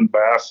or even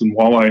bass and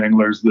walleye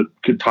anglers that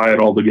could tie it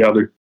all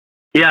together?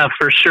 Yeah,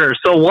 for sure.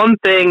 So one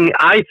thing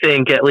I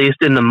think, at least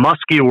in the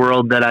muskie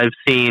world that I've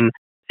seen,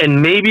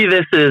 and maybe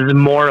this is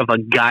more of a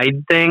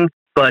guide thing,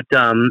 but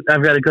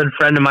I've got a good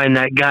friend of mine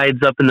that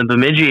guides up in the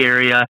Bemidji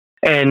area,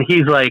 and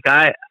he's like,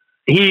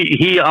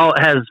 he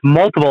has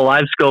multiple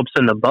live scopes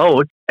in the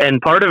boat,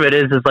 and part of it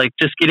is like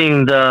just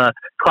getting the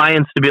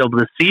clients to be able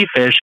to see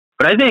fish.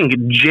 But I think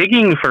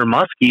jigging for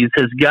muskies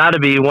has got to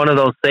be one of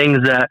those things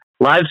that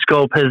live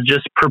scope has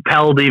just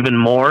propelled even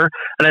more.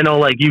 And I know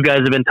like you guys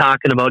have been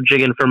talking about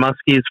jigging for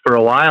muskies for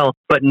a while,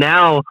 but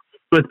now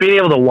with being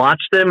able to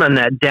watch them on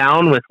that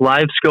down with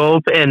live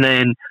scope, and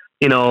then,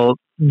 you know,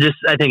 just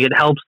I think it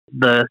helps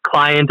the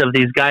client of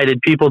these guided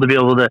people to be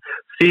able to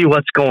see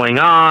what's going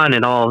on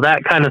and all of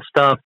that kind of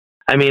stuff.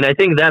 I mean, I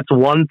think that's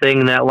one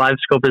thing that live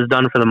scope has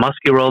done for the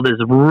muskie world,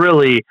 is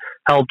really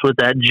helped with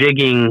that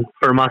jigging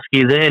for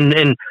muskies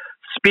and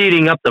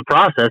speeding up the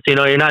process. You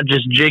know, you're not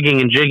just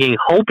jigging and jigging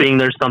hoping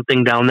there's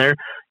something down there.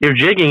 You're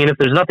jigging, and if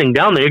there's nothing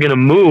down there, you're going to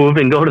move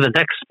and go to the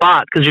next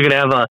spot because you're going to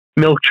have a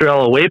milk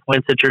trail of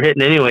waypoints that you're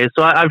hitting anyway.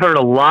 So I've heard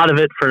a lot of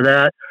it for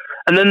that.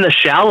 And then the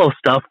shallow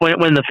stuff,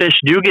 when the fish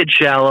do get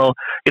shallow,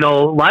 you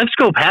know, live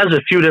scope has a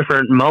few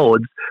different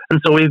modes. And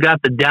so we've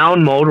got the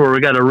down mode where we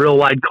got a real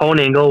wide cone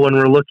angle when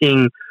we're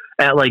looking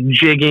at like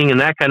jigging and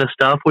that kind of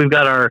stuff. We've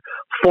got our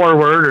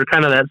forward, or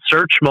kind of that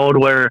search mode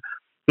where,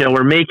 you know,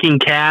 we're making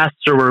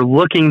casts or we're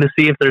looking to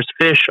see if there's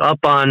fish up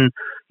on,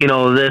 you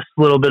know, this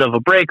little bit of a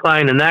break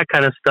line and that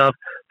kind of stuff.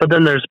 But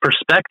then there's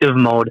perspective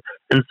mode.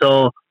 And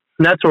so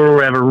that's where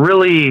we have a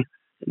really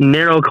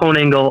narrow cone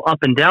angle up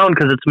and down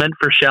because it's meant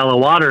for shallow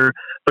water,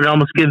 but it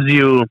almost gives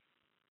you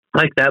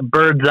like that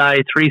bird's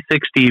eye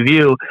 360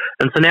 view.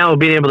 And so now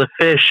being able to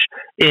fish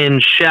in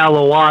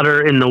shallow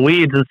water in the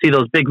weeds and see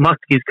those big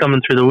muskies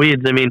coming through the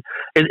weeds, I mean,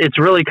 it's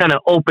really kind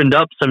of opened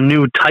up some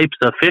new types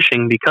of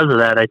fishing because of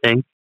that, I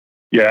think.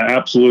 Yeah,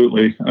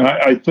 absolutely.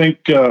 I think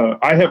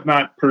I have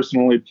not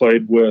personally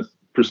played with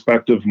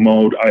perspective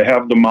mode. I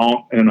have the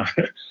mount, and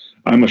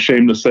I'm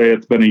ashamed to say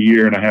it's been a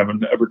year and I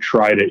haven't ever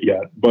tried it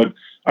yet. But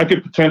I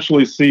could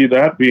potentially see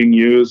that being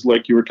used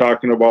like you were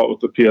talking about with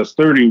the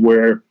PS30,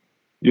 where,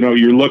 you know,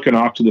 you're looking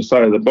off to the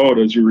side of the boat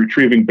as you're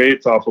retrieving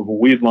baits off of a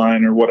weed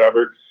line or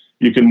whatever.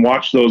 You can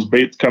watch those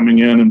baits coming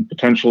in, and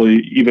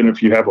potentially even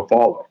if you have a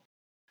follow.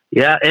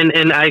 Yeah,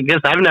 and I guess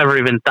I've never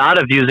even thought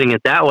of using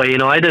it that way. You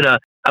know,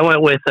 I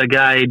went with a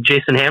guy,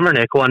 Jason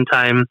Hammernick, one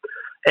time,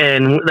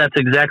 and that's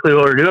exactly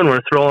what we're doing.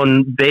 We're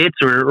throwing baits,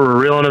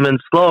 we're reeling them in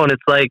slow, and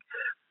it's like,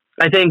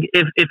 I think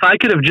if I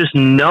could have just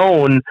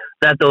known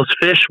that those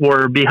fish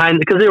were behind,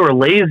 because they were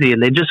lazy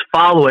and they just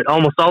follow it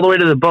almost all the way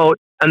to the boat,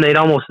 and they'd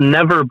almost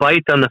never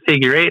bite on the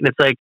figure eight. And it's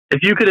like, if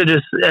you could have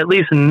just at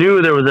least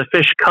knew there was a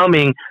fish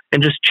coming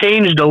and just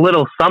changed a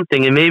little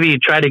something and maybe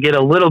try to get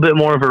a little bit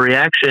more of a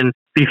reaction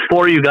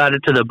before you got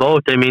it to the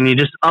boat, I mean, you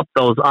just up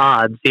those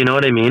odds. You know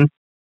what I mean?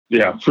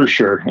 Yeah, for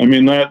sure. I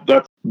mean,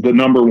 that's the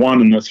number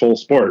one in this whole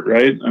sport,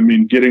 right? I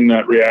mean, getting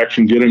that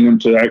reaction, getting them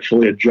to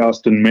actually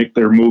adjust and make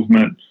their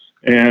movement.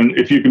 And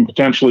if you can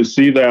potentially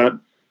see that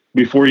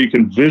before you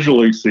can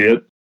visually see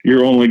it,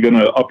 you're only going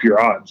to up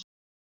your odds.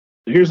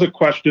 Here's a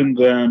question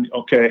then.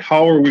 Okay,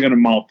 how are we going to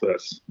mount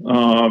this?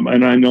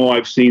 And I know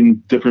I've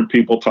seen different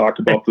people talk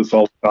about this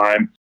all the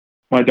time.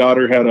 My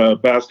daughter had a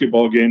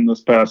basketball game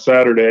this past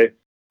Saturday.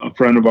 A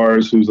friend of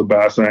ours who's a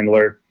bass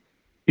angler,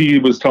 he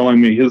was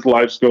telling me his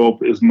live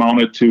scope is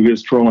mounted to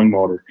his trolling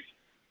motor.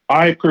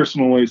 I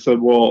personally said,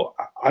 well,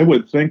 I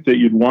would think that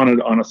you'd want it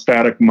on a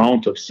static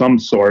mount of some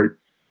sort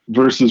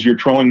versus your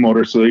trolling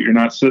motor, so that you're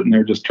not sitting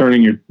there just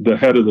turning the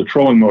head of the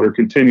trolling motor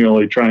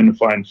continually trying to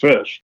find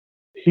fish.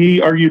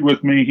 He argued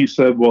with me. He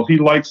said, well, he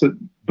likes it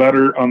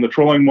better on the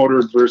trolling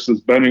motor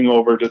versus bending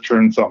over to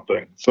turn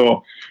something.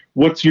 So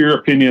what's your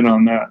opinion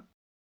on that?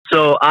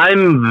 So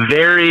I'm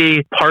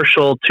very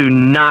partial to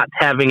not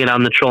having it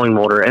on the trolling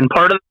motor. And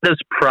part of it is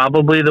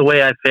probably the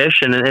way I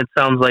fish. And it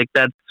sounds like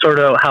that's sort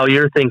of how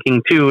you're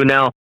thinking too.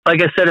 Now,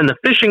 like I said, in the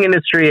fishing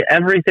industry,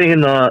 everything in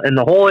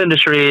the whole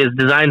industry is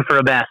designed for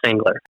a bass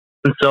angler.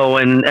 And so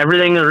when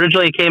everything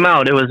originally came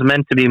out, it was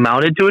meant to be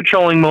mounted to a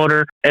trolling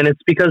motor. And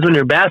it's because when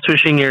you're bass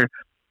fishing,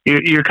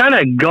 you're kind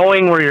of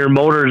going where your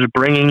motor is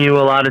bringing you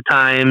a lot of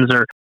times,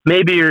 or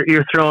maybe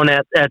you're throwing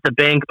at the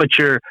bank, but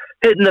you're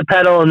hitting the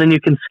pedal and then you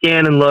can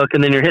scan and look,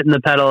 and then you're hitting the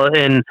pedal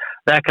and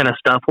that kind of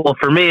stuff. Well,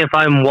 for me, if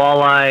I'm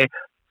walleye,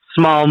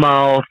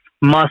 smallmouth,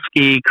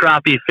 muskie,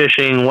 crappie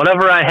fishing,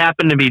 whatever I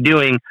happen to be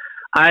doing,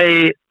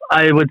 I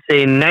would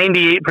say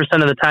 98%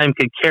 of the time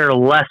could care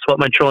less what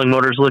my trolling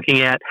motor is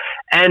looking at.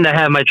 And I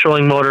have my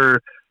trolling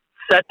motor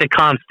set to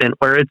constant,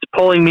 where it's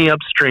pulling me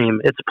upstream,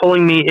 it's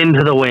pulling me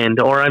into the wind,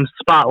 or I'm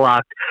spot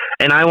locked,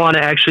 and I want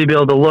to actually be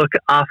able to look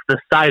off the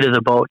side of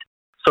the boat.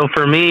 So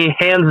for me,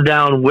 hands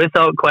down,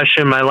 without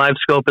question, my live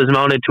scope is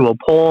mounted to a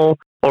pole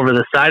over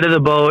the side of the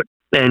boat.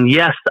 And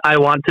yes, I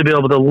want to be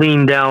able to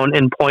lean down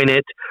and point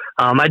it.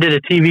 I did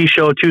a TV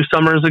show 2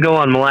 summers ago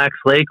on Mille Lacs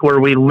Lake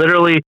where we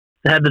literally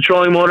had the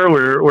trolling motor.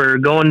 We're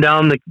going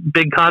down the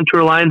big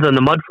contour lines on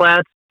the mud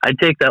flats. I'd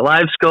take that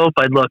live scope.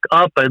 I'd look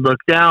up. I'd look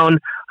down.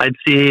 I'd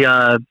see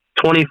a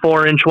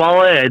 24-inch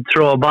walleye. I'd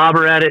throw a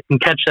bobber at it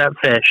and catch that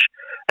fish.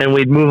 and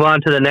we'd move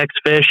on to the next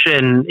fish,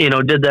 and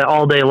did that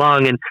all day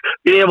long. And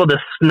being able to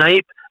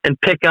snipe and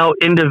pick out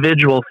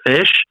individual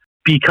fish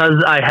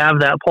because I have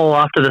that pole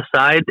off to the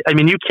side, I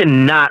mean, you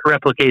cannot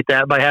replicate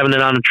that by having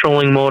it on a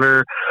trolling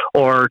motor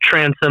or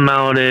transom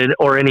mounted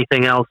or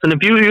anything else. And if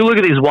you look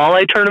at these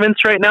walleye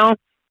tournaments right now,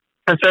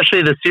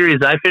 especially the series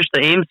I fish,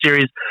 the AIM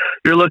series,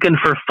 you're looking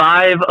for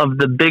 5 of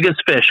the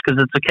biggest fish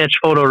because it's a catch,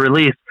 photo,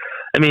 release.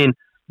 I mean,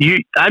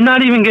 I'm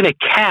not even going to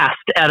cast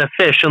at a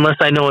fish unless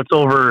I know it's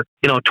over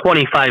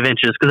 25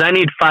 inches, because I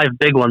need 5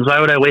 big ones. Why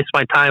would I waste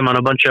my time on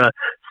a bunch of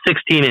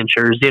 16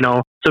 inchers?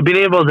 So being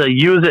able to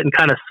use it and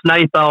kind of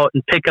snipe out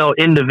and pick out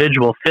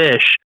individual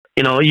fish,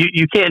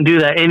 you can't do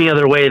that any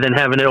other way than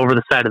having it over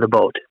the side of the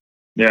boat.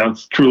 Yeah,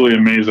 it's truly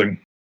amazing.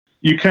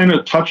 You kind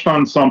of touched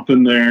on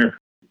something there.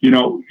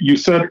 You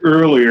said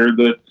earlier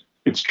that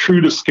it's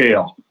true to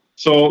scale.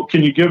 So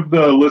can you give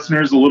the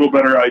listeners a little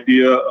better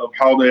idea of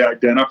how they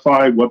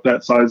identify what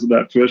that size of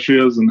that fish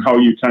is and how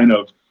you kind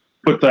of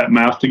put that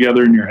math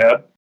together in your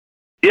head?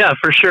 Yeah,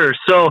 for sure.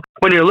 So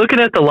when you're looking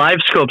at the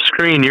LiveScope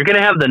screen, you're going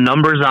to have the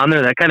numbers on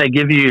there that kind of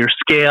give you your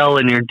scale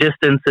and your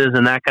distances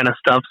and that kind of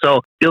stuff.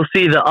 So you'll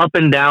see the up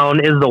and down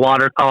is the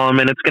water column,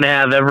 and it's going to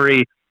have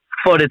every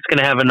foot, it's going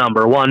to have a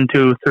number, 1,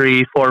 2,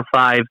 3, 4,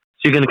 5.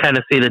 So you can kind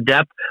of see the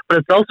depth, but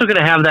it's also going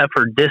to have that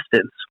for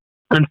distance.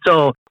 And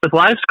so with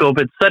LiveScope,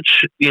 it's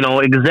such,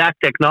 exact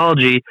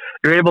technology,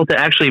 you're able to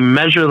actually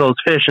measure those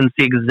fish and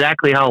see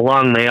exactly how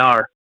long they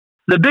are.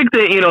 The big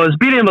thing, is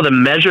being able to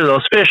measure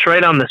those fish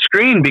right on the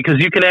screen, because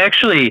you can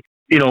actually,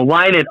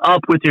 line it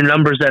up with your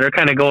numbers that are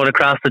kind of going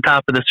across the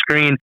top of the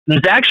screen.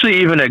 There's actually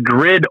even a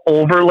grid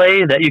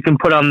overlay that you can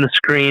put on the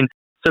screen.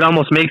 So it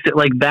almost makes it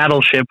like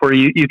Battleship, where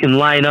you can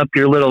line up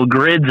your little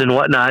grids and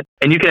whatnot,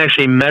 and you can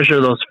actually measure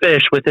those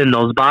fish within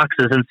those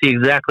boxes and see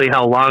exactly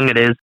how long it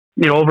is.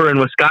 Over in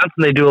Wisconsin,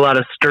 they do a lot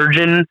of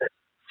sturgeon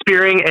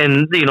spearing,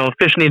 and,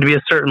 fish need to be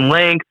a certain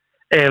length,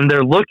 and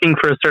they're looking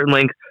for a certain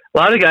length. A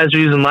lot of guys are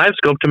using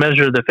LiveScope to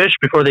measure the fish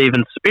before they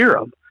even spear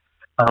them.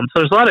 So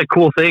there's a lot of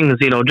cool things,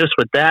 just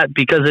with that,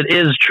 because it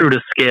is true to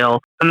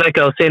scale. And like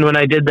I was saying, when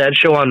I did that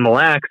show on Mille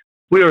Lacs,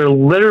 we were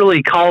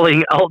literally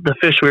calling out the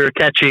fish we were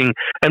catching,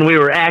 and we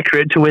were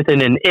accurate to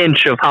within an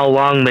inch of how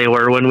long they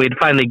were when we'd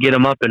finally get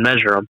them up and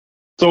measure them.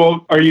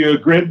 So are you a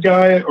grid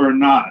guy or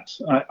not?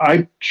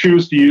 I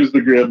choose to use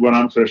the grid when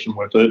I'm fishing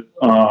with it.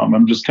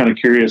 I'm just kind of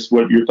curious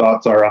what your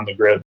thoughts are on the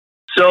grid.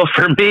 So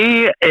for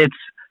me,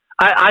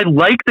 I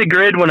like the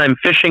grid when I'm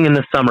fishing in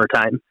the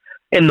summertime.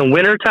 In the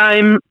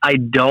wintertime, I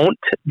don't,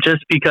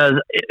 just because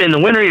in the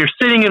winter you're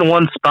sitting in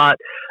one spot,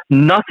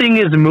 nothing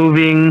is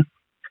moving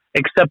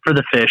except for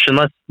the fish,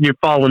 unless you're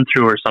falling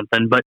through or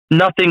something, but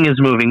nothing is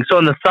moving. So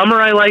in the summer,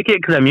 I like it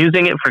because I'm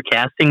using it for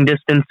casting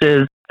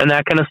distances and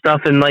that kind of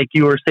stuff. And like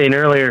you were saying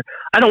earlier,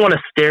 I don't want to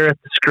stare at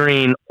the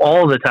screen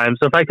all the time.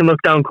 So if I can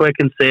look down quick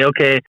and say,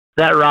 okay,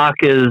 that rock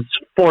is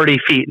 40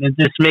 feet, it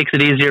just makes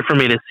it easier for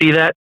me to see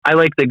that. I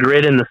like the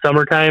grid in the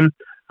summertime.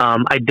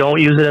 I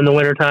don't use it in the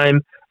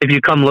wintertime. If you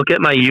come look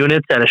at my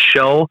units at a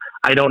show,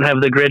 I don't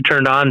have the grid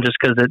turned on just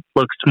because it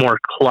looks more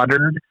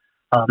cluttered.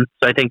 So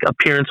I think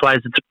appearance-wise,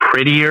 it's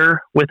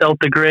prettier without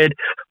the grid,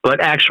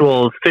 but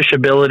actual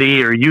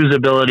fishability or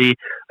usability,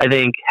 I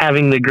think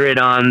having the grid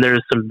on,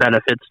 there's some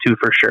benefits too,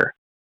 for sure.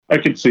 I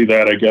could see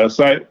that, I guess.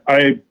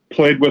 I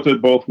played with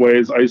it both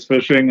ways, ice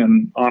fishing,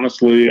 and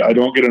honestly, I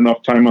don't get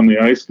enough time on the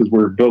ice because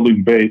we're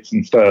building baits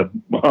instead.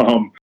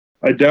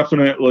 I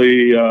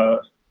definitely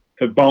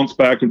have bounced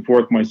back and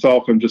forth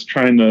myself and just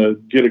trying to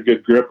get a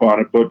good grip on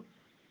it, but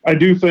I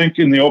do think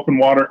in the open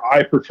water,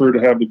 I prefer to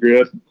have the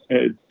grid.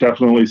 It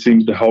definitely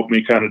seems to help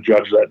me kind of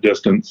judge that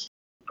distance.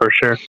 For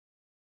sure.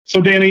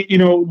 So, Danny,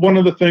 one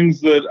of the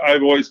things that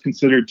I've always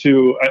considered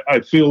too, I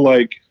feel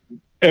like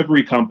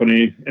every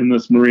company in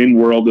this marine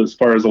world, as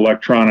far as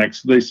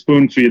electronics, they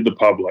spoon feed the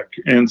public.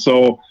 And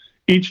so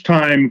each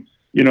time,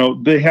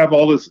 they have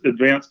all this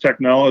advanced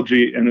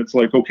technology and it's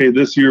like, okay,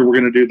 this year we're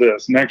going to do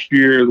this. Next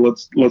year,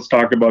 let's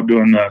talk about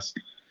doing this.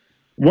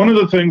 One of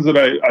the things that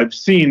I've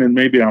seen, and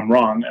maybe I'm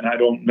wrong and I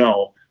don't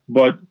know,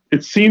 but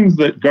it seems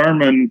that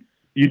Garmin,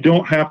 you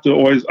don't have to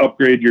always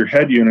upgrade your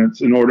head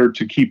units in order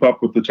to keep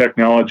up with the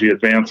technology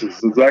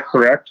advances. Is that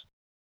correct?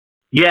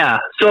 Yeah.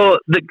 So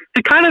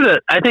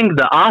I think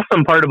the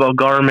awesome part about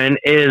Garmin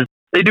is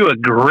they do a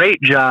great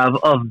job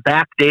of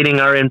backdating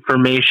our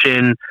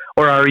information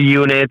or our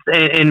units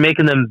and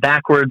making them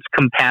backwards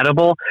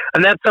compatible.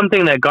 And that's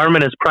something that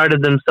Garmin has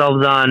prided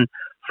themselves on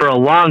for a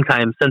long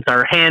time, since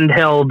our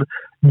handheld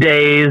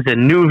days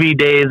and Nuvi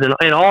days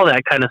and all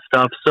that kind of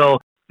stuff. So,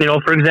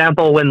 for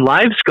example, when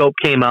LiveScope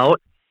came out,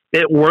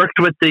 it worked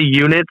with the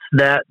units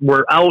that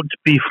were out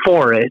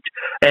before it.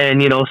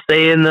 And,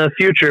 say in the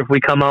future, if we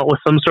come out with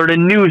some sort of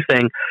new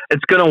thing,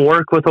 it's going to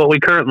work with what we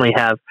currently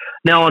have.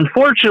 Now,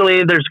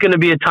 unfortunately, there's going to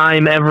be a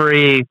time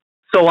every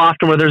so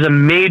often where there's a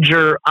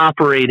major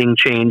operating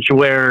change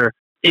where,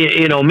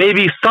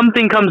 maybe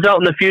something comes out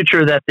in the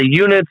future that the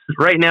units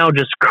right now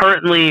just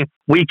currently,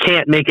 we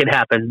can't make it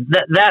happen.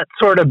 That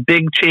sort of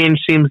big change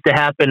seems to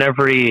happen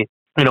every,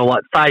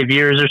 5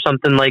 years or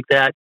something like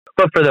that.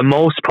 But for the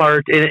most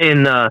part,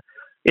 in the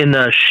in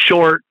the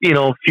short,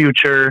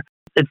 future.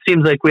 It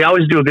seems like we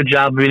always do a good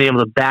job of being able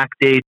to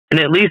backdate and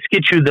at least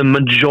get you the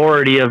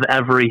majority of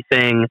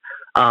everything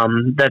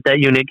that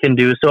unit can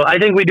do. So I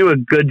think we do a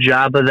good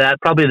job of that,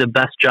 probably the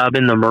best job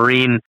in the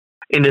marine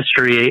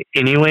industry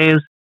anyways.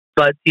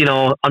 But,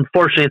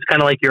 unfortunately, it's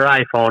kind of like your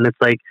iPhone. It's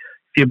like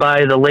if you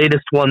buy the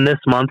latest one this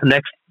month,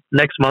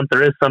 next month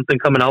there is something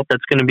coming out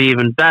that's going to be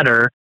even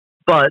better.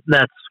 But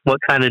that's what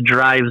kind of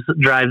drives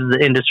the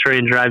industry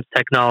and drives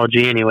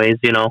technology anyways,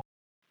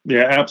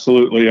 Yeah,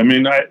 absolutely. I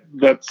mean,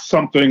 that's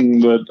something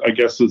that I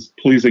guess is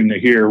pleasing to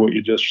hear what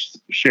you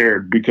just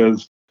shared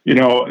because,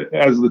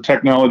 as the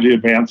technology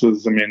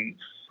advances, I mean,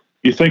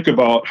 you think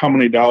about how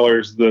many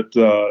dollars that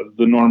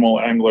the normal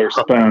angler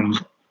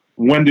spends.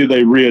 When do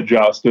they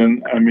readjust?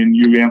 And I mean,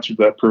 you answered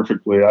that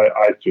perfectly,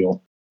 I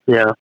feel.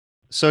 Yeah.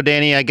 So,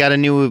 Danny, I got a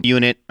new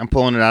unit. I'm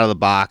pulling it out of the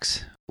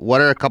box. What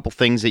are a couple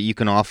things that you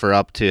can offer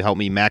up to help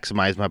me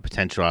maximize my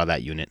potential out of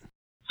that unit?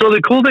 So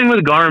the cool thing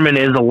with Garmin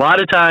is a lot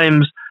of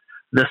times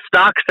the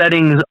stock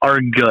settings are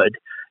good.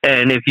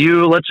 And if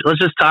you, let's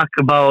just talk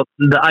about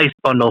the ice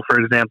bundle, for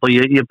example.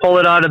 You pull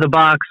it out of the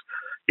box,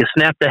 you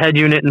snap the head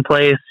unit in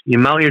place, you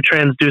mount your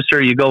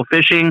transducer, you go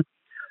fishing.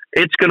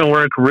 It's going to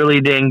work really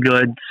dang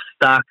good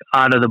stock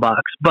out of the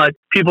box. But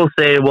people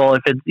say, well,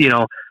 if it's,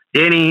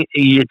 Danny,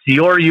 it's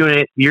your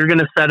unit, you're going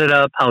to set it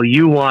up how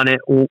you want it.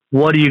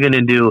 What are you going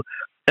to do?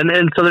 And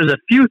then, so there's a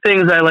few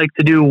things I like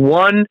to do.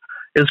 One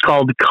is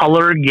called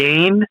color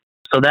gain.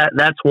 So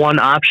that's one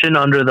option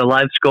under the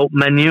live scope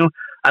menu.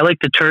 I like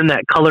to turn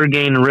that color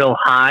gain real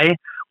high.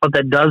 What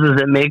that does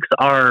is it makes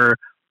our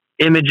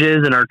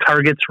images and our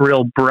targets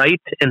real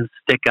bright and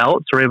stick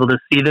out, so we're able to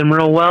see them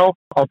real well.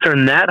 I'll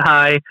turn that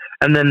high,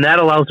 and then that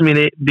allows me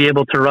to be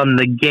able to run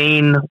the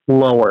gain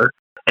lower.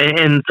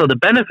 And so the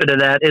benefit of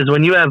that is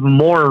when you have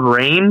more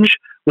range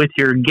with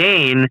your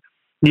gain,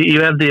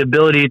 you have the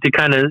ability to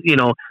kind of,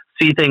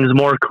 see things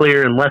more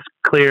clear and less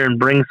clear and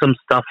bring some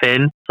stuff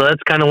in. So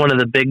that's kind of one of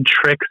the big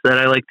tricks that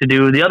I like to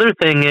do. The other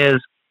thing is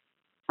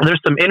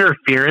there's some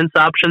interference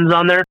options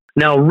on there.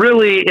 Now,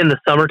 really in the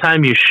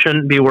summertime, you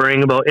shouldn't be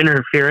worrying about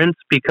interference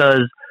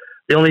because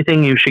the only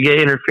thing you should get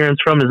interference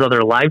from is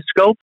other live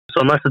scope.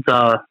 So unless it's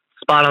a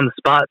spot on the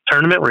spot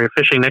tournament where you're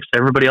fishing next to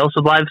everybody else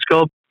with live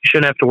scope, you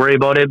shouldn't have to worry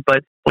about it.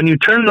 But when you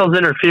turn those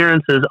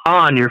interferences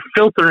on, you're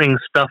filtering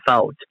stuff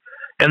out.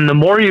 And the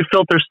more you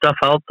filter stuff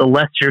out, the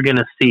less you're going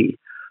to see.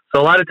 So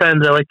a lot of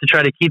times I like to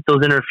try to keep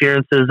those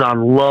interferences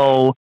on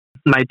low.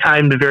 My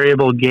timed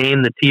variable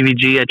gain, the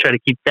TVG, I try to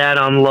keep that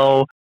on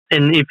low.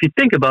 And if you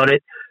think about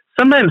it,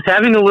 sometimes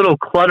having a little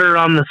clutter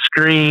on the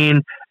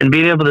screen and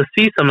being able to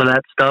see some of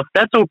that stuff,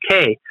 that's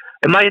okay.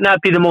 It might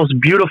not be the most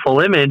beautiful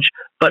image,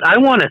 but I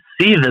want to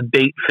see the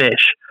bait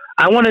fish.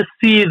 I want to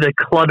see the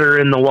clutter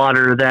in the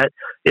water that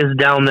is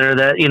down there,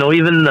 that,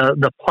 even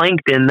the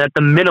plankton that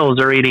the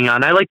minnows are eating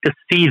on. I like to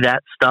see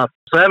that stuff.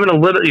 So having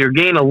your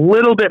gain a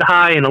little bit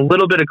high and a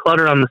little bit of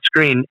clutter on the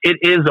screen, it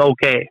is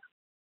okay.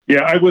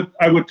 Yeah, I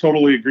would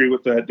totally agree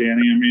with that,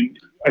 Danny. I mean,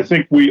 I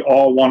think we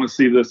all want to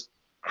see this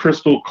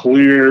crystal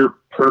clear,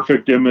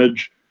 perfect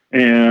image.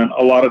 And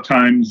a lot of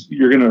times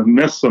you're going to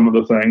miss some of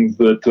the things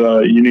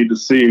that you need to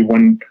see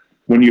when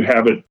you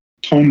have it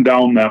toned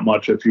down that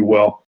much, if you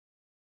will.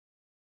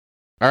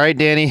 All right,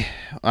 Danny,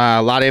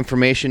 a lot of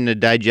information to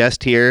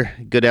digest here.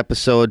 Good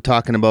episode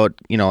talking about,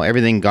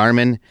 everything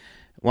Garmin.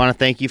 Want to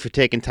thank you for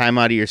taking time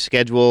out of your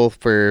schedule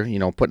for,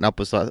 putting up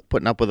with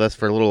us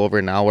for a little over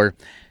an hour.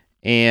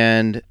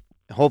 And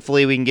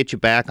hopefully we can get you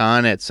back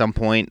on at some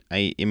point.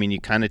 I mean,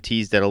 you kind of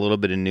teased that a little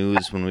bit of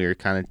news when we were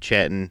kind of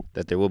chatting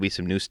that there will be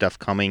some new stuff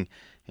coming.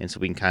 And so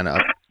we can kind of,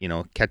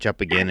 catch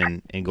up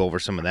again and go over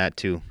some of that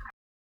too.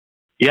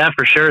 Yeah,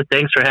 for sure.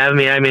 Thanks for having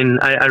me. I mean,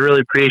 I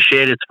really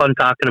appreciate it. It's fun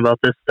talking about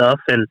this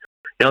stuff, and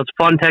it's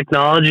fun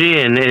technology,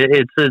 and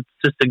it's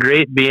just a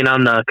great being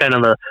on the kind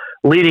of the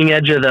leading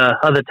edge of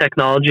the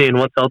technology and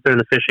what's out there in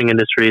the fishing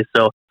industry.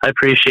 So I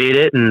appreciate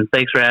it, and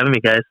thanks for having me,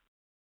 guys.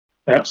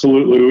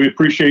 Absolutely, we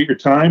appreciate your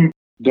time.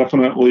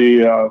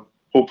 Definitely,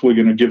 hopefully,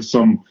 going to give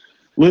some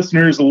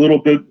listeners a little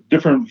bit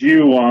different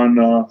view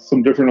on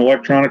some different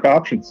electronic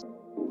options.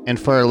 And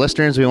for our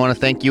listeners, we want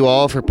to thank you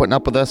all for putting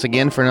up with us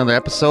again for another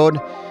episode.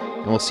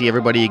 And we'll see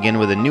everybody again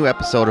with a new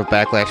episode of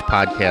Backlash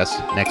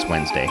Podcast next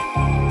Wednesday.